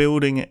work,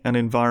 building an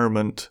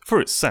environment for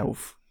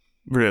itself,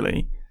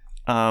 really,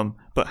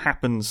 but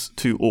happens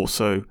to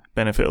also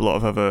benefit a lot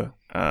of other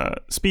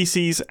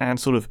species and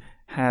sort of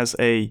has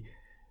a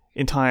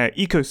entire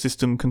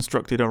ecosystem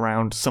constructed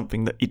around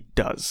something that it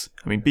does.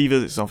 I mean,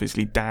 beavers, it's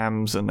obviously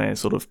dams and their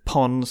sort of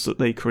ponds that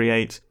they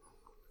create.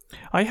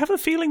 I have a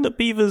feeling that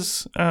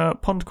beavers'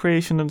 pond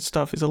creation and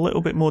stuff is a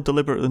little bit more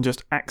deliberate than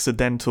just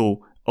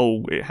accidental,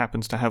 it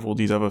happens to have all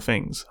these other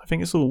things. I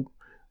think it's all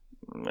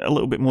a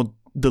little bit more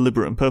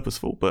deliberate and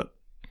purposeful, but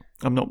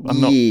I'm not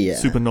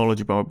super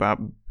knowledgeable about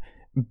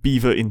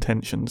beaver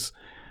intentions.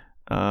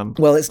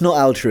 Well, it's not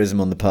altruism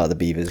on the part of the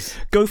beavers.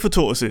 Go for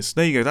tortoises.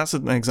 There you go. That's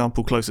an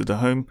example closer to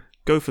home.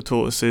 Go for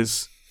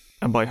tortoises.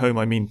 And by home,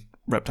 I mean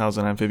reptiles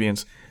and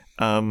amphibians.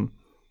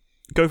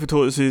 Go for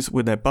tortoises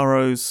with their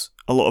burrows.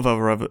 A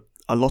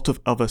lot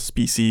of other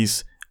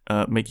species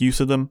make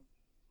use of them.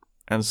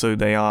 And so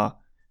they are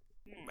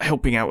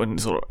helping out and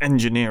sort of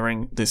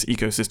engineering this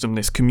ecosystem,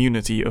 this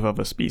community of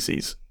other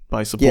species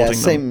by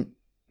supporting them.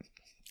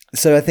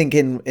 So I think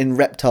in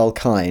reptile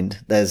kind,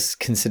 there's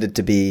considered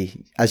to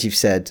be, as you've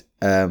said,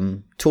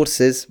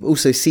 tortoises,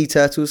 also sea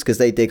turtles, because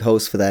they dig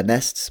holes for their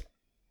nests.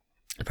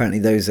 Apparently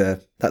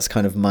that's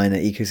kind of minor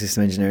ecosystem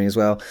engineering as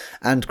well.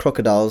 And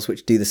crocodiles,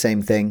 which do the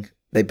same thing.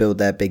 They build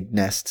their big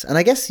nests. And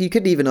I guess you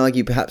could even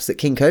argue perhaps that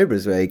king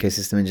cobras were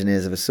ecosystem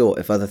engineers of a sort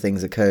if other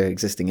things are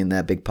coexisting in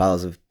their big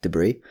piles of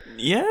debris.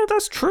 Yeah,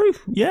 that's true.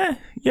 Yeah.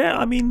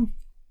 I mean,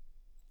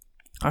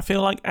 I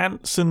feel like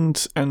ants and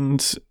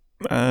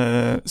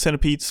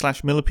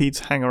centipedes / millipedes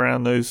hang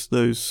around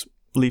those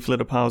leaf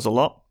litter piles a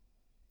lot,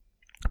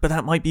 but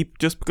that might be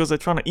just because they're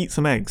trying to eat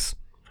some eggs,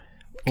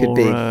 Could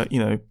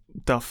be.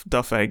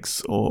 duff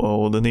eggs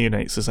or the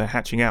neonates as they're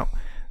hatching out.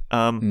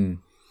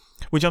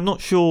 Which I'm not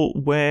sure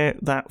where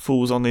that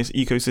falls on this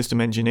ecosystem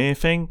engineer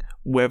thing,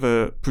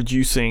 whether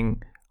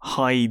producing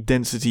high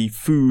density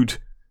food,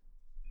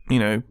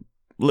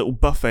 little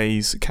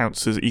buffets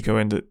counts as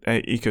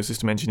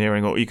ecosystem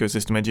engineering, or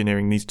ecosystem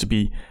engineering needs to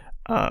be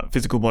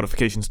physical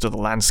modifications to the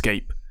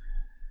landscape.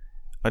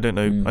 I don't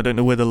know. I don't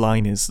know where the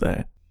line is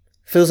there.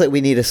 Feels like we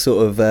need a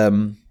sort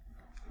of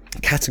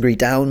category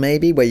down,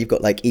 maybe, where you've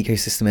got like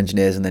ecosystem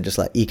engineers and then just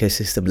like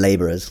ecosystem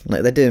laborers.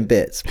 Like they're doing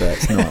bits, but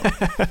it's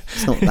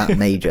not that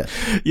major.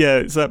 Yeah,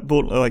 it's that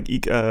like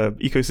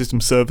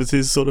ecosystem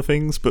services sort of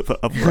things, but for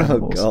other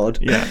animals. Oh God,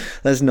 yeah.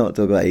 Let's not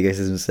talk about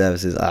ecosystem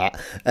services.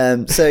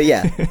 So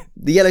yeah,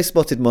 the yellow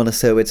spotted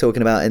monocer we're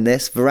talking about in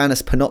this,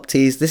 Varanus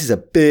panoptes. This is a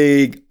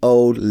big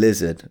old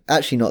lizard.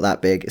 Actually, not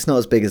that big. It's not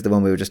as big as the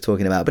one we were just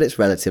talking about, but it's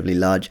relatively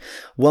large.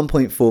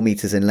 1.4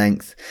 meters in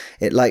length.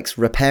 It likes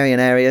riparian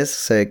areas,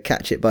 so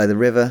catch it by the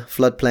river,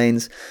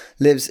 floodplains,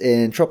 lives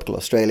in tropical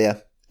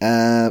Australia.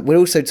 We're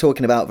also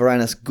talking about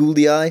Varanus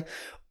gouldii,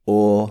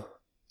 or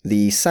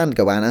the sand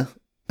goanna,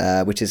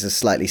 which is a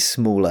slightly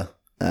smaller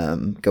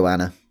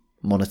goanna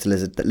monitor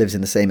lizard that lives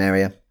in the same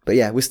area. But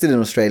yeah, we're still in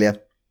Australia.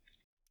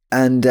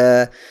 And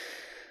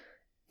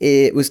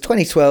It was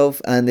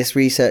 2012, and this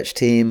research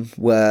team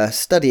were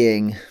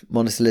studying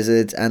monitor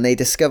lizards, and they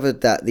discovered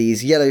that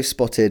these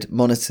yellow-spotted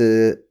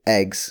monitor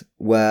eggs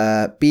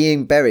were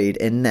being buried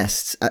in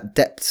nests at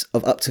depths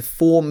of up to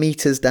 4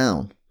 meters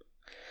down,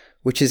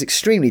 which is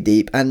extremely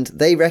deep, and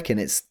they reckon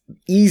it's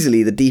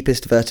easily the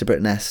deepest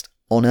vertebrate nest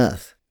on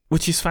Earth.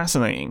 Which is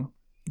fascinating.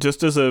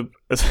 Just as a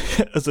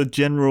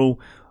general,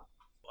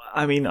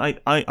 I mean, I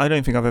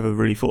don't think I've ever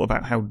really thought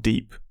about how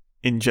deep,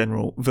 in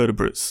general,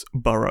 vertebrates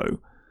burrow.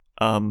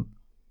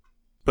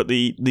 But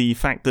the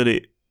fact that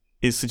it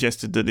is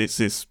suggested that it's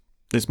this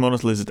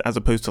monitor lizard as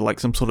opposed to like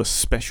some sort of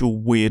special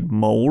weird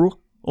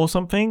mole or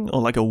something, or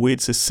like a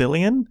weird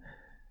Sicilian,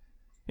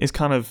 is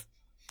kind of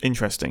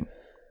interesting.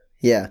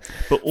 Yeah.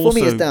 But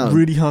also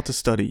really hard to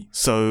study.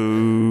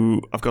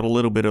 So I've got a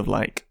little bit of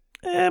like,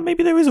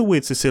 maybe there is a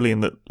weird Sicilian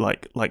that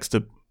likes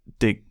to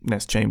dig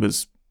nest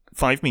chambers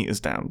 5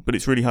 meters down, but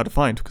it's really hard to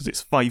find because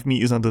it's 5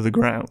 meters under the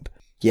ground.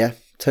 Yeah,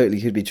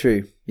 totally could be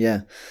true.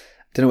 Yeah.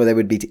 Don't know what they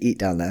would be to eat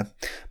down there.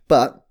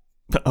 But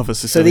other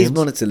Sicilians. So these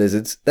monitor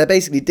lizards, they're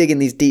basically digging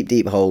these deep,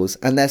 deep holes,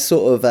 and they're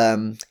sort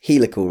of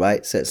helical,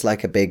 right? So it's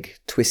like a big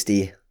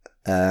twisty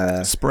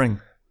spring.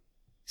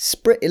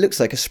 It looks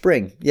like a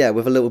spring, yeah,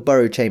 with a little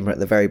burrow chamber at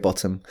the very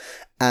bottom.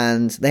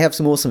 And they have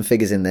some awesome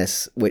figures in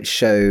this which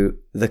show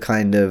the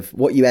kind of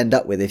what you end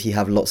up with if you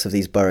have lots of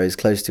these burrows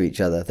close to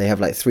each other. They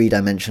have like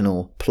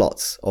 3-dimensional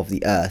plots of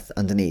the earth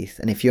underneath.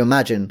 And if you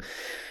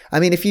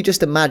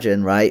just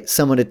imagine, right,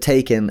 someone had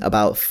taken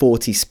about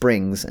 40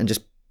 springs and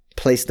just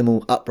placed them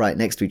all upright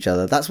next to each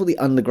other. That's what the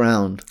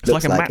underground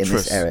looks like in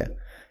this area.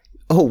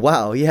 Oh,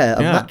 wow, yeah,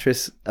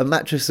 a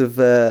mattress of,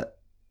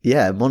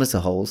 monitor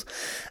holes.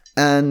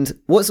 And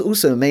what's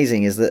also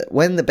amazing is that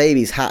when the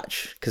babies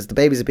hatch, because the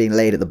babies are being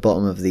laid at the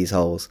bottom of these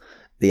holes,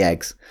 the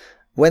eggs,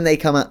 when they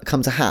come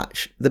to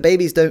hatch, the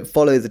babies don't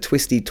follow the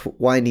twisty,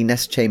 windy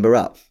nest chamber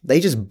up. They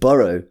just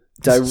burrow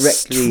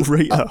directly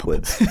straight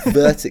upwards,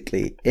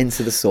 vertically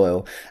into the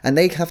soil. And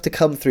they have to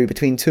come through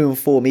between 2 and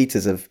 4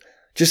 meters of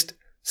just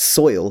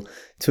soil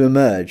to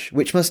emerge,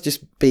 which must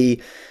just be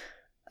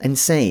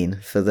insane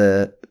for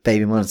the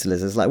baby monitor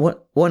lizards. Like,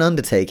 what an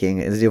undertaking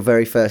is your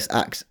very first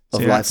act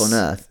of life on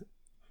Earth.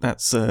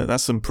 That's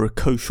some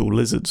precocial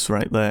lizards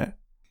right there.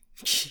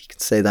 You could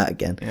say that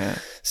again. Yeah.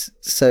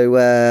 So,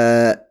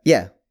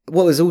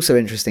 what was also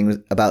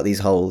interesting about these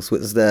holes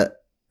was that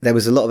there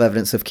was a lot of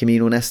evidence of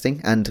communal nesting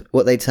and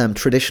what they term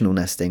traditional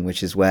nesting,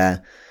 which is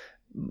where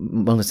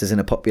monitors in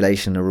a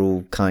population are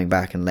all coming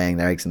back and laying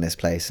their eggs in this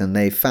place. And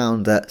they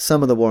found that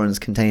some of the warrens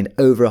contained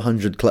over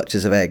 100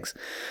 clutches of eggs,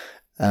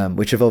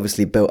 which have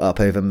obviously built up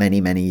over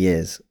many, many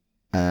years,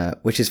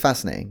 which is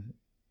fascinating.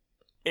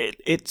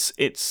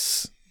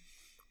 It's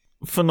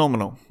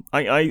phenomenal.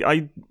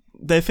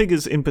 Their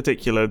figures in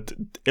particular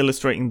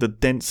illustrating the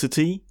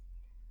density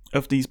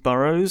of these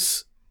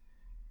burrows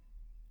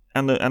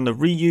and the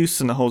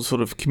reuse and the whole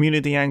sort of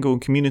community angle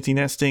and community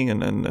nesting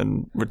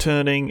and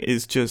returning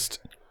is just,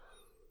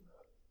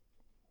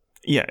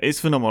 yeah, it's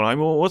phenomenal. I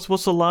mean,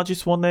 what's the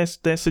largest one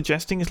they're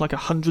suggesting? It's like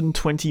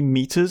 120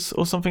 meters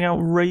or something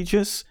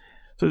outrageous.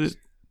 So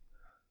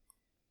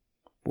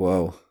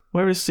whoa.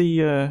 Where is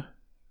the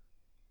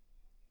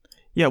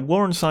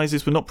warren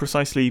sizes were not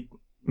precisely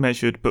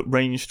measured, but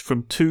ranged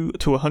from 2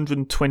 to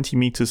 120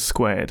 meters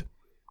squared.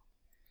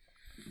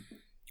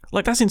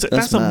 Like that's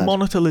a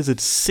monitor lizard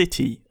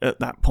city at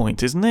that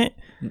point, isn't it?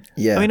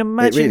 Yeah. I mean,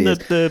 imagine really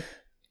that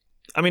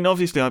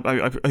obviously,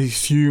 I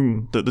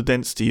assume that the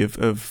density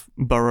of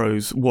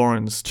burrows,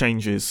 warrens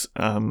changes,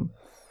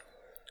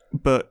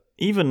 but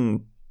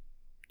even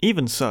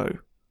so,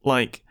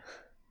 like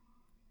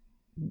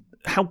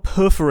how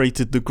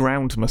perforated the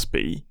ground must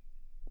be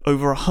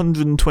over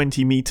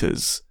 120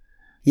 meters.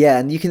 Yeah,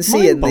 and you can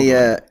see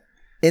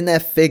in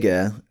their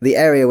figure, the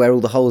area where all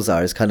the holes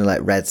are is kind of like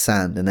red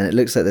sand, and then it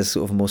looks like there's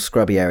sort of a more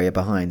scrubby area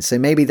behind. So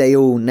maybe they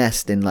all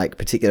nest in like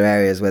particular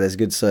areas where there's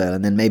good soil,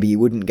 and then maybe you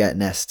wouldn't get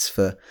nests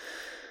for,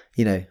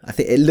 I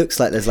think it looks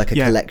like there's like a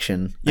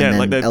collection. Yeah, and then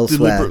like they're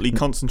elsewhere, deliberately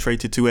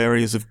concentrated to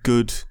areas of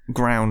good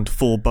ground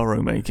for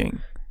burrow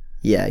making.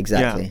 Yeah,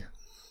 exactly. Yeah.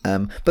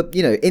 But,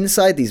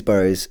 inside these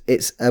burrows,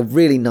 it's a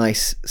really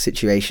nice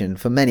situation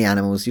for many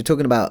animals. You're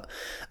talking about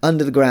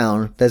under the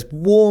ground, there's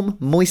warm,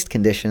 moist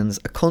conditions,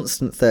 a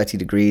constant 30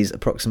 degrees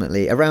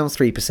approximately, around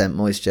 3%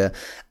 moisture,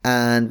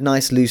 and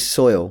nice loose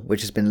soil,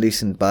 which has been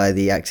loosened by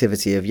the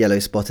activity of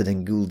yellow-spotted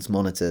and Gould's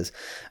monitors,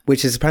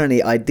 which is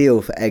apparently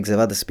ideal for eggs of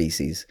other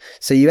species.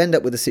 So you end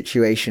up with a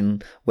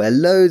situation where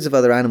loads of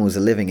other animals are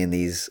living in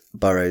these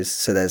burrows.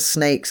 So there's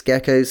snakes,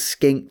 geckos,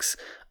 skinks,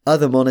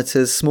 other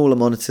monitors, smaller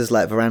monitors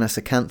like Varanus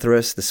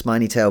acantharus, the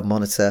spiny-tailed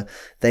monitor,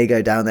 they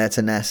go down there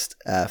to nest.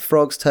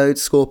 Frogs,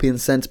 toads,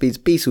 scorpions, centipedes,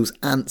 beetles,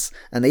 ants,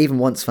 and they even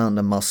once found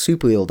a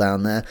marsupial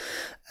down there.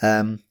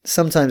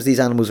 Sometimes these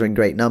animals are in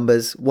great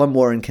numbers. One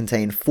warren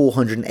contained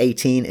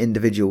 418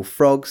 individual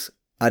frogs.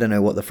 I don't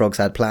know what the frogs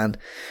had planned.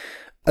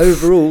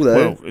 Overall,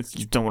 though... Well,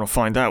 you don't want to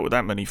find out with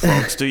that many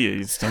frogs, do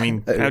you? I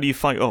mean, how do you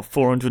fight off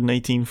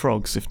 418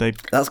 frogs if they've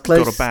that's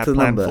close got a bad to the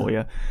plan number. for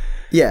you?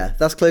 Yeah,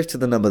 that's close to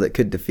the number that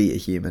could defeat a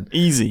human.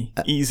 Easy.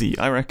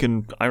 I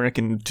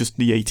reckon just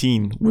the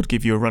 18 would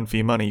give you a run for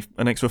your money.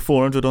 An extra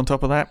 400 on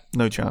top of that?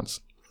 No chance.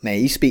 Mate,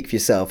 you speak for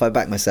yourself. I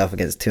back myself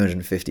against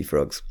 250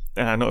 frogs.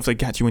 Not if they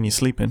catch you when you're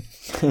sleeping.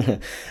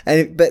 But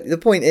the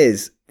point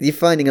is, you're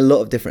finding a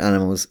lot of different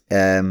animals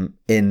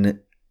in...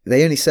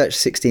 They only searched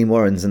 16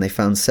 warrens and they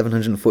found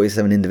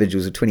 747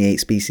 individuals of 28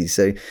 species.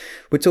 So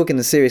we're talking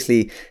a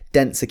seriously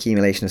dense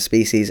accumulation of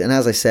species. And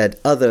as I said,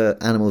 other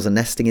animals are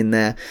nesting in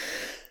there.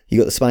 You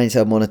got the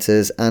spiny-tailed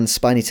monitors and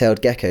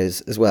spiny-tailed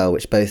geckos as well,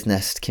 which both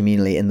nest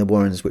communally in the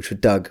warrens which were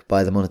dug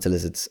by the monitor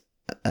lizards.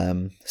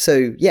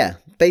 So yeah,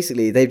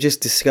 basically they've just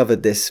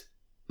discovered this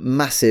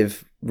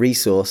massive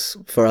resource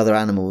for other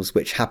animals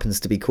which happens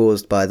to be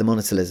caused by the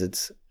monitor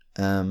lizards,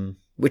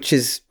 which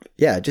is,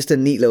 yeah, just a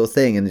neat little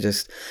thing and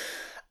just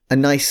a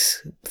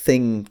nice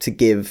thing to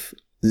give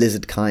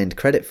lizard kind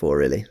credit for,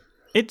 really.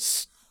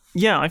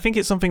 I think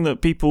it's something that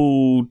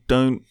people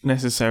don't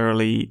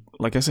necessarily,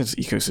 like I said, it's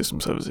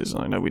ecosystem services,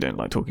 and I know we don't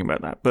like talking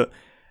about that, but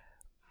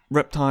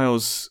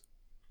reptiles,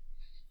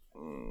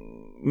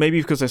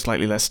 maybe because they're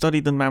slightly less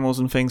studied than mammals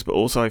and things, but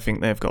also I think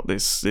they've got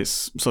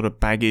this sort of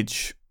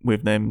baggage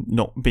with them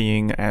not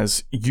being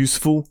as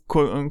useful,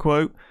 quote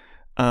unquote.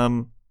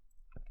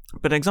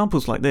 But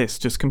examples like this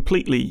just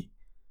completely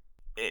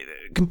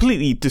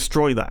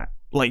destroy that.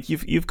 Like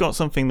you've got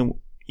something,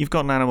 you've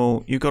got an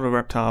animal, you've got a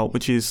reptile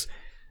which is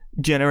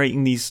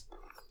generating these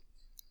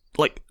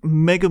like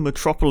mega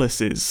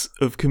metropolises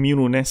of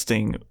communal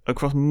nesting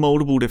across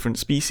multiple different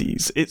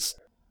species.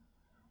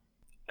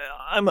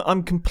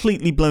 I'm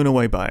completely blown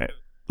away by it.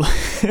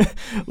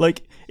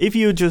 Like if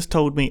you had just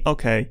told me,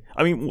 okay,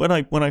 I mean when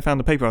I found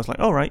the paper I was like,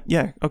 all right,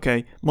 yeah,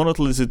 okay,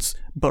 monitor lizards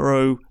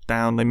burrow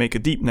down, they make a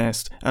deep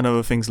nest and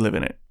other things live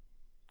in it.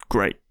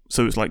 Great.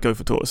 So it's like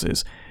gopher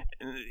tortoises.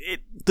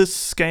 The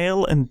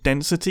scale and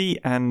density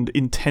and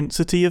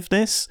intensity of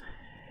this,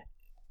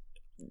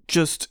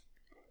 just,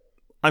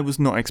 I was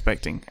not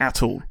expecting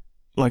at all.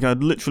 Like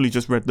I'd literally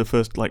just read the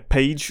first like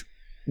page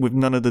with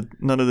none of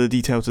the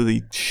details of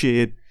the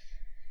sheer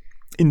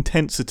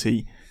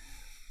intensity,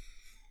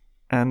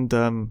 and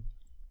I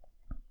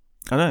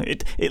don't know.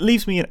 It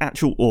leaves me in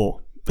actual awe.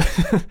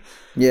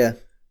 Yeah.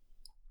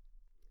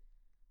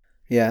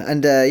 Yeah,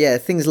 and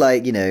things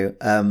like,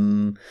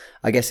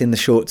 I guess in the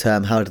short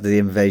term, how did the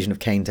invasion of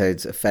cane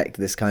toads affect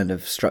this kind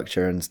of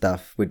structure and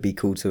stuff would be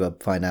cool to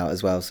find out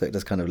as well. So it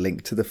does kind of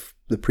link to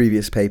the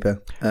previous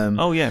paper.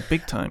 Oh yeah,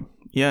 big time.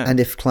 Yeah. And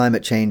if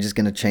climate change is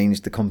going to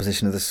change the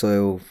composition of the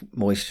soil,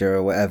 moisture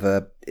or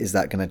whatever, is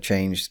that going to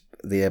change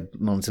the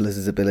monitor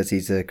lizard's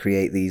ability to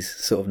create these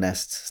sort of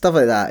nests? Stuff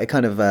like that. It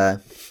kind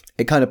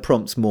of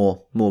prompts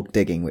more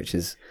digging, which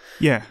is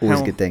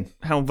always a good thing.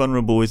 How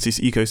vulnerable is this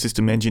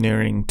ecosystem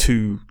engineering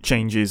to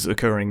changes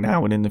occurring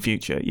now and in the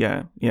future?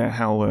 Yeah.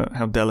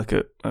 How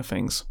delicate are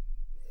things?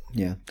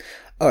 Yeah.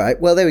 All right.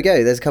 Well, there we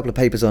go. There's a couple of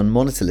papers on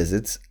monitor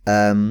lizards.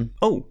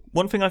 Oh,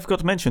 one thing I forgot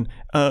to mention: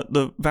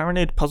 the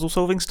Varanid puzzle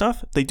solving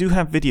stuff. They do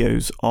have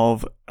videos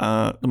of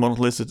the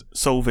monitor lizard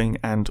solving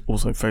and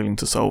also failing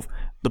to solve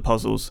the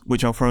puzzles,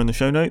 which I'll throw in the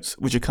show notes,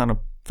 which are kind of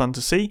fun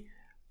to see.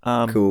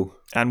 Cool.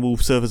 And will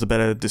serve as a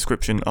better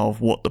description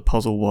of what the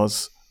puzzle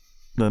was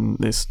than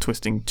this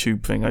twisting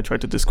tube thing I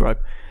tried to describe.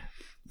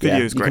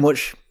 Video is great.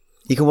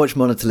 You can watch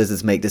monitor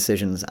lizards make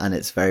decisions, and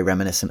it's very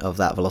reminiscent of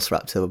that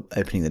Velociraptor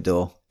opening the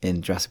door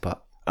in Jurassic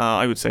Park.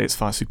 I would say it's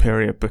far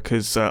superior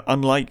because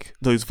unlike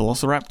those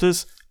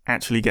Velociraptors,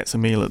 actually gets a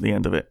meal at the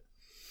end of it.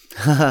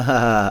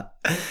 I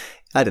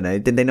don't know.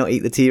 Did they not eat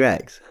the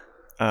T-Rex?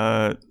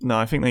 No,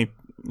 I think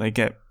they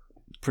get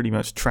pretty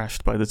much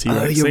trashed by the T-Rex.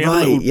 Oh, you're they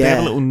right. They have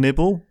a little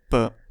nibble,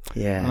 but I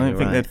don't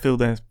think they'd fill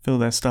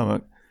their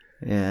stomach.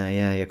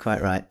 Yeah, you're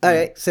quite right. All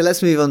right, so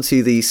let's move on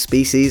to the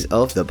species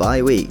of the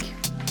bye week.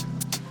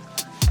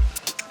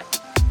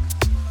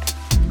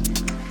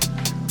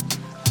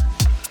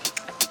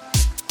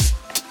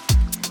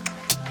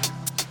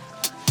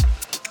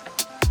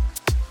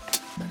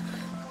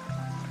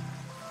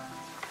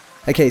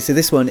 Okay, so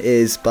this one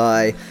is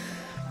by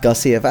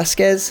Garcia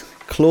Vasquez,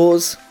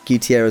 Claus,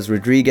 Gutierrez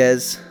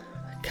Rodriguez,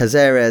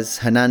 Cazares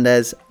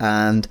Hernandez,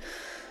 and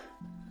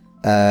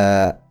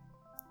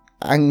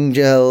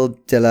Angel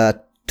de la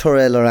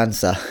Torre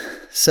Loranza.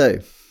 So,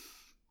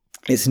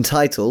 it's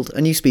entitled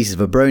A New Species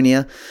of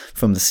Abronia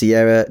from the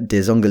Sierra de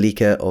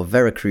Zongolica of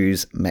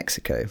Veracruz,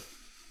 Mexico.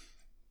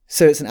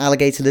 So it's an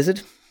alligator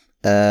lizard,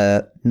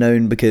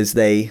 known because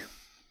they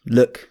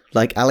look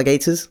like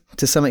alligators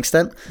to some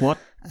extent. What?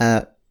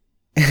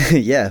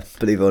 Yeah,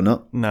 believe it or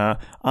not. Nah,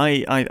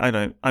 I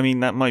don't. I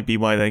mean, that might be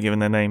why they're given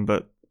their name,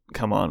 but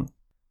come on.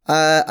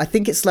 I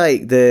think it's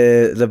like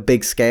the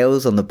big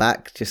scales on the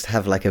back just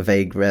have like a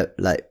vague,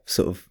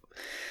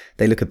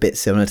 they look a bit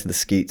similar to the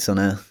scutes on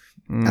a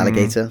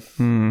alligator.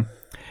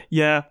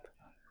 Yeah,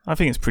 I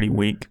think it's pretty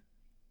weak.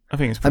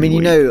 Weak.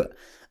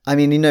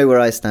 You know where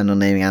I stand on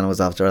naming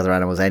animals after other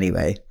animals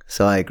anyway,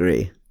 so I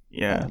agree.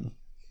 Yeah.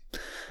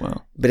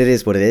 Well, but it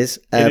is what it is.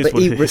 it is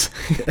what it is.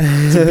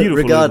 It's a beautiful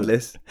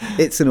regardless,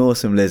 it's an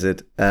awesome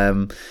lizard.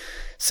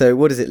 So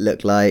what does it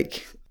look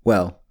like?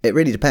 Well, it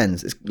really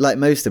depends. It's like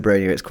most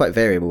Abronia, it's quite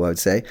variable, I would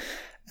say.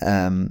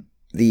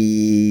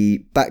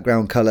 The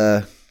background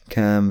colour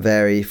can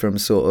vary from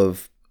sort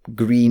of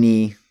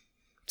greeny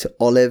to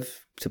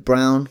olive to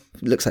brown.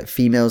 It looks like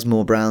females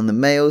more brown than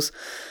males.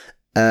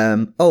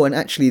 And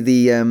actually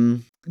the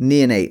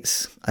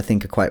neonates, I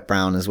think, are quite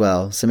brown as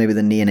well. So maybe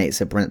the neonates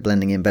are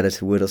blending in better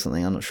to wood or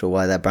something. I'm not sure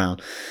why they're brown,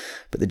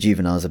 but the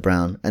juveniles are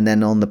brown. And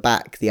then on the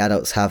back, the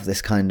adults have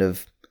this kind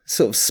of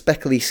sort of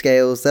speckly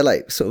scales. They're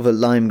like sort of a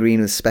lime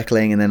green with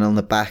speckling, and then on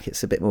the back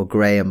it's a bit more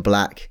grey and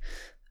black.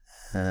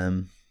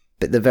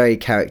 But the very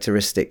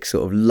characteristic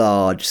sort of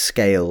large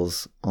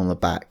scales on the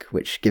back,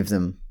 which give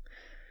them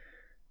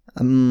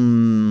a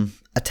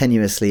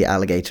tenuously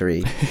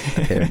alligatory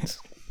appearance.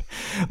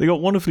 They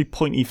got wonderfully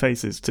pointy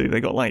faces too. They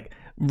got like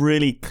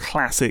really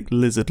classic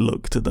lizard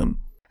look to them.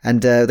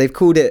 And they've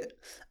called it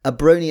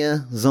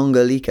Abronia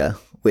zongolica,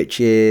 which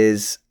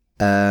is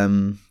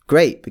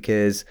great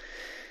because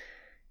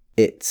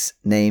it's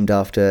named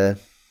after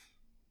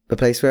the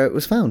place where it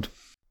was found.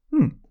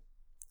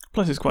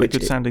 Plus, it's quite a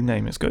good sounding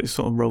name. It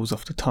sort of rolls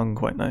off the tongue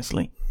quite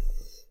nicely.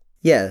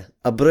 Yeah,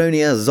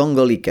 Abronia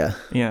zongolica.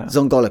 Yeah.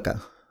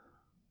 Zongolica.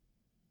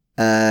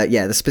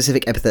 The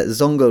specific epithet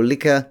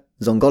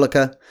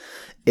zongolica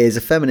is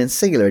a feminine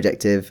singular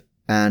adjective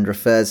and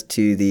refers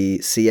to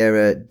the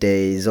Sierra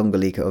de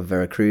Zongolica of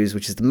Veracruz,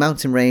 which is the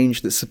mountain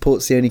range that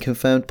supports the only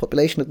confirmed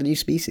population of the new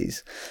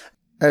species.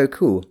 Oh,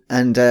 cool.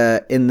 And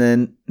in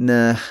the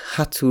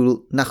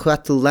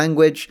Nahuatl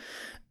language,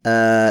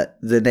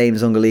 the name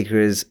Zongolica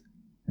is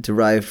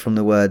derived from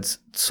the words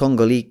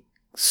Songcolican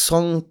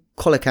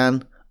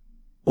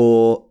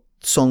or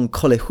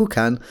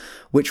Songcolehucan,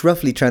 which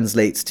roughly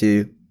translates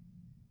to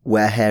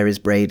where hair is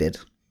braided,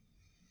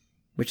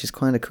 which is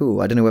kind of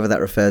cool. I don't know whether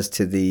that refers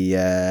to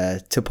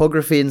the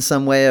topography in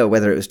some way or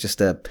whether it was just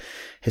a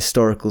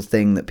historical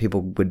thing that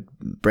people would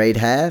braid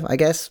hair, I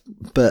guess.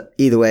 But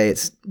either way,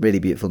 it's a really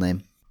beautiful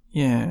name.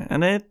 Yeah,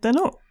 and they're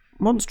not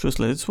monstrous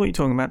lizards. What are you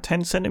talking about?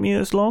 10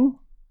 centimetres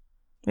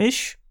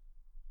long-ish?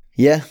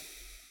 Yeah,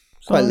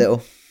 quite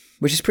little,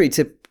 which is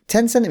pretty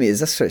 10 centimetres,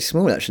 that's very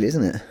small actually,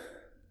 isn't it?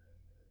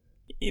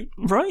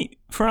 Right.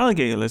 For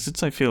alligator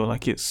lizards, I feel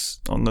like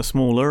it's on the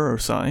smaller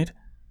side.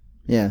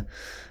 Yeah.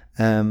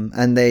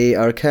 And they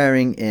are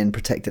occurring in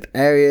protected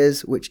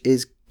areas, which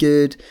is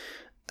good.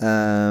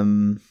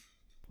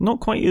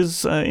 Not quite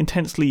as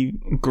intensely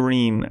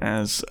green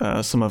as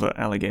some other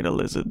alligator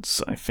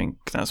lizards. I think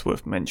that's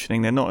worth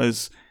mentioning. They're not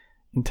as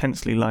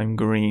intensely lime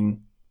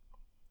green.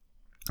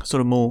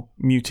 Sort of more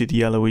muted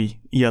yellowy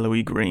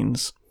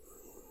greens.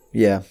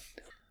 Yeah.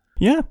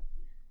 Yeah.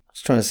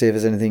 Just trying to see if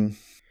there's anything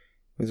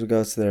with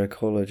regards to their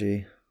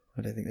ecology.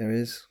 I don't think there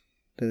is.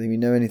 I don't think we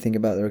know anything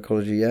about their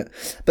ecology yet.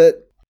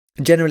 But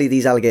generally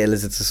these alligator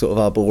lizards are sort of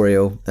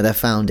arboreal, and they're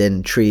found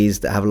in trees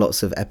that have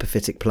lots of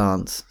epiphytic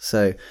plants.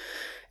 So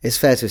it's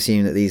fair to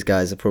assume that these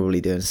guys are probably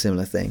doing a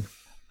similar thing.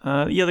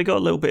 Yeah, they got a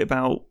little bit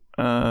about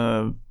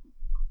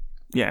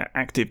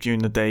active during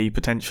the day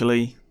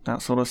potentially,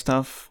 that sort of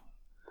stuff.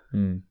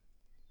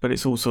 But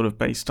it's all sort of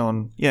based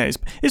on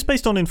it's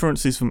based on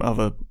influences from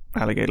other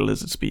alligator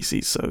lizard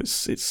species. So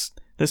it's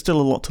there's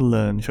still a lot to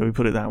learn. Shall we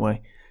put it that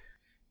way?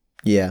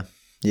 Yeah.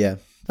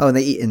 Oh, and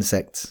they eat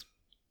insects.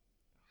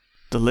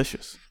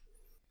 Delicious.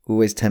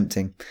 Always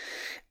tempting.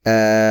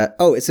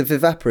 It's a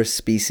viviparous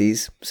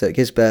species, so it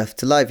gives birth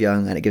to live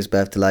young, and it gives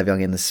birth to live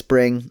young in the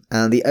spring.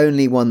 And the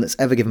only one that's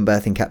ever given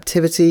birth in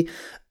captivity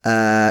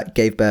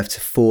gave birth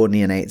to 4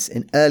 neonates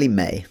in early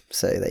May.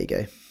 So there you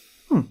go.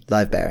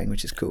 Live bearing,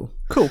 which is cool.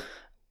 Cool.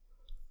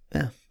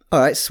 Yeah. All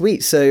right,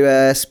 sweet.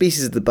 So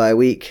species of the bye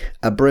week,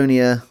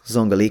 Abronia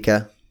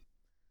zongolica.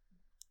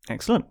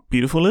 Excellent.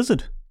 Beautiful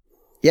lizard.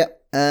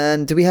 Yep.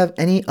 And do we have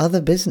any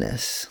other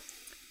business?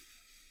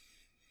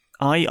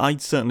 I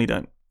certainly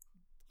don't.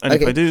 And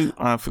if I do,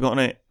 I've forgotten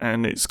it,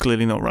 and it's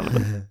clearly not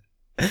relevant.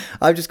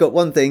 I've just got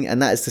one thing, and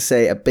that is to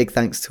say a big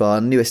thanks to our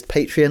newest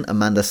Patreon,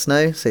 Amanda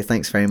Snow. So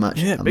thanks very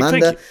much,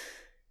 Amanda.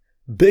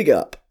 Big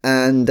up.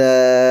 And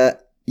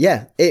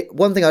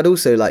one thing I'd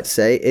also like to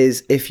say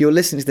is if you're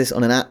listening to this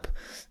on an app,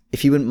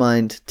 if you wouldn't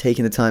mind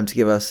taking the time to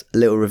give us a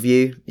little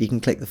review, you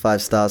can click the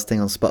 5 stars thing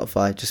on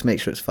Spotify. Just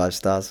make sure it's 5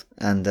 stars.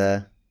 And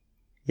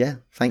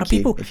thank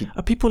you.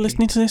 Are people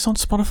listening to this on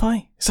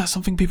Spotify? Is that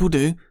something people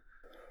do?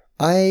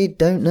 I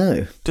don't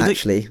know,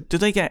 actually. Do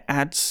they get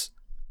ads?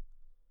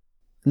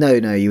 No,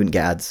 you wouldn't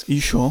get ads. Are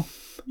you sure?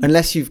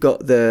 Unless if you've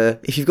got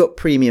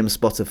premium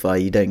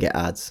Spotify, you don't get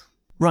ads.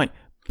 Right,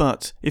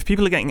 but if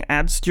people are getting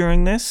ads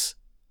during this,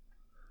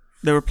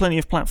 there are plenty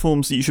of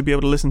platforms that you should be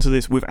able to listen to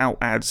this without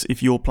ads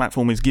if your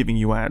platform is giving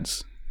you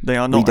ads. They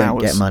are not ours. We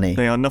don't get money.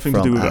 They are nothing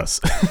to do with us.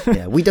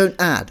 Yeah, we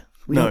don't add.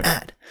 We don't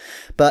add.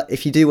 But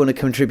if you do want to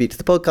contribute to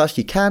the podcast,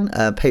 you can.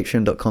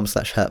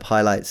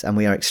 Patreon.com/herphighlights. And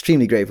we are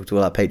extremely grateful to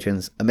all our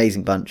patrons.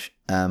 Amazing bunch.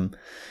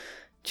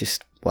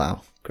 Just,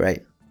 wow.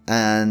 Great.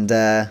 And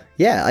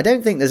yeah, I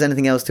don't think there's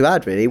anything else to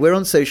add, really. We're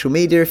on social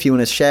media if you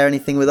want to share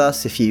anything with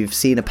us. If you've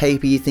seen a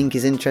paper you think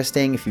is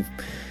interesting, if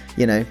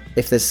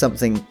if there's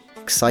something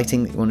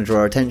exciting that you want to draw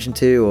our attention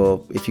to,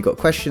 or if you've got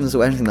questions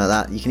or anything like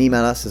that, you can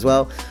email us as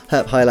well,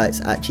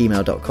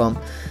 herphighlights@gmail.com.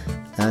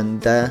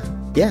 And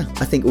yeah,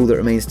 I think all that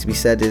remains to be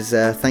said is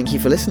thank you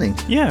for listening.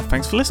 Yeah,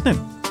 thanks for listening.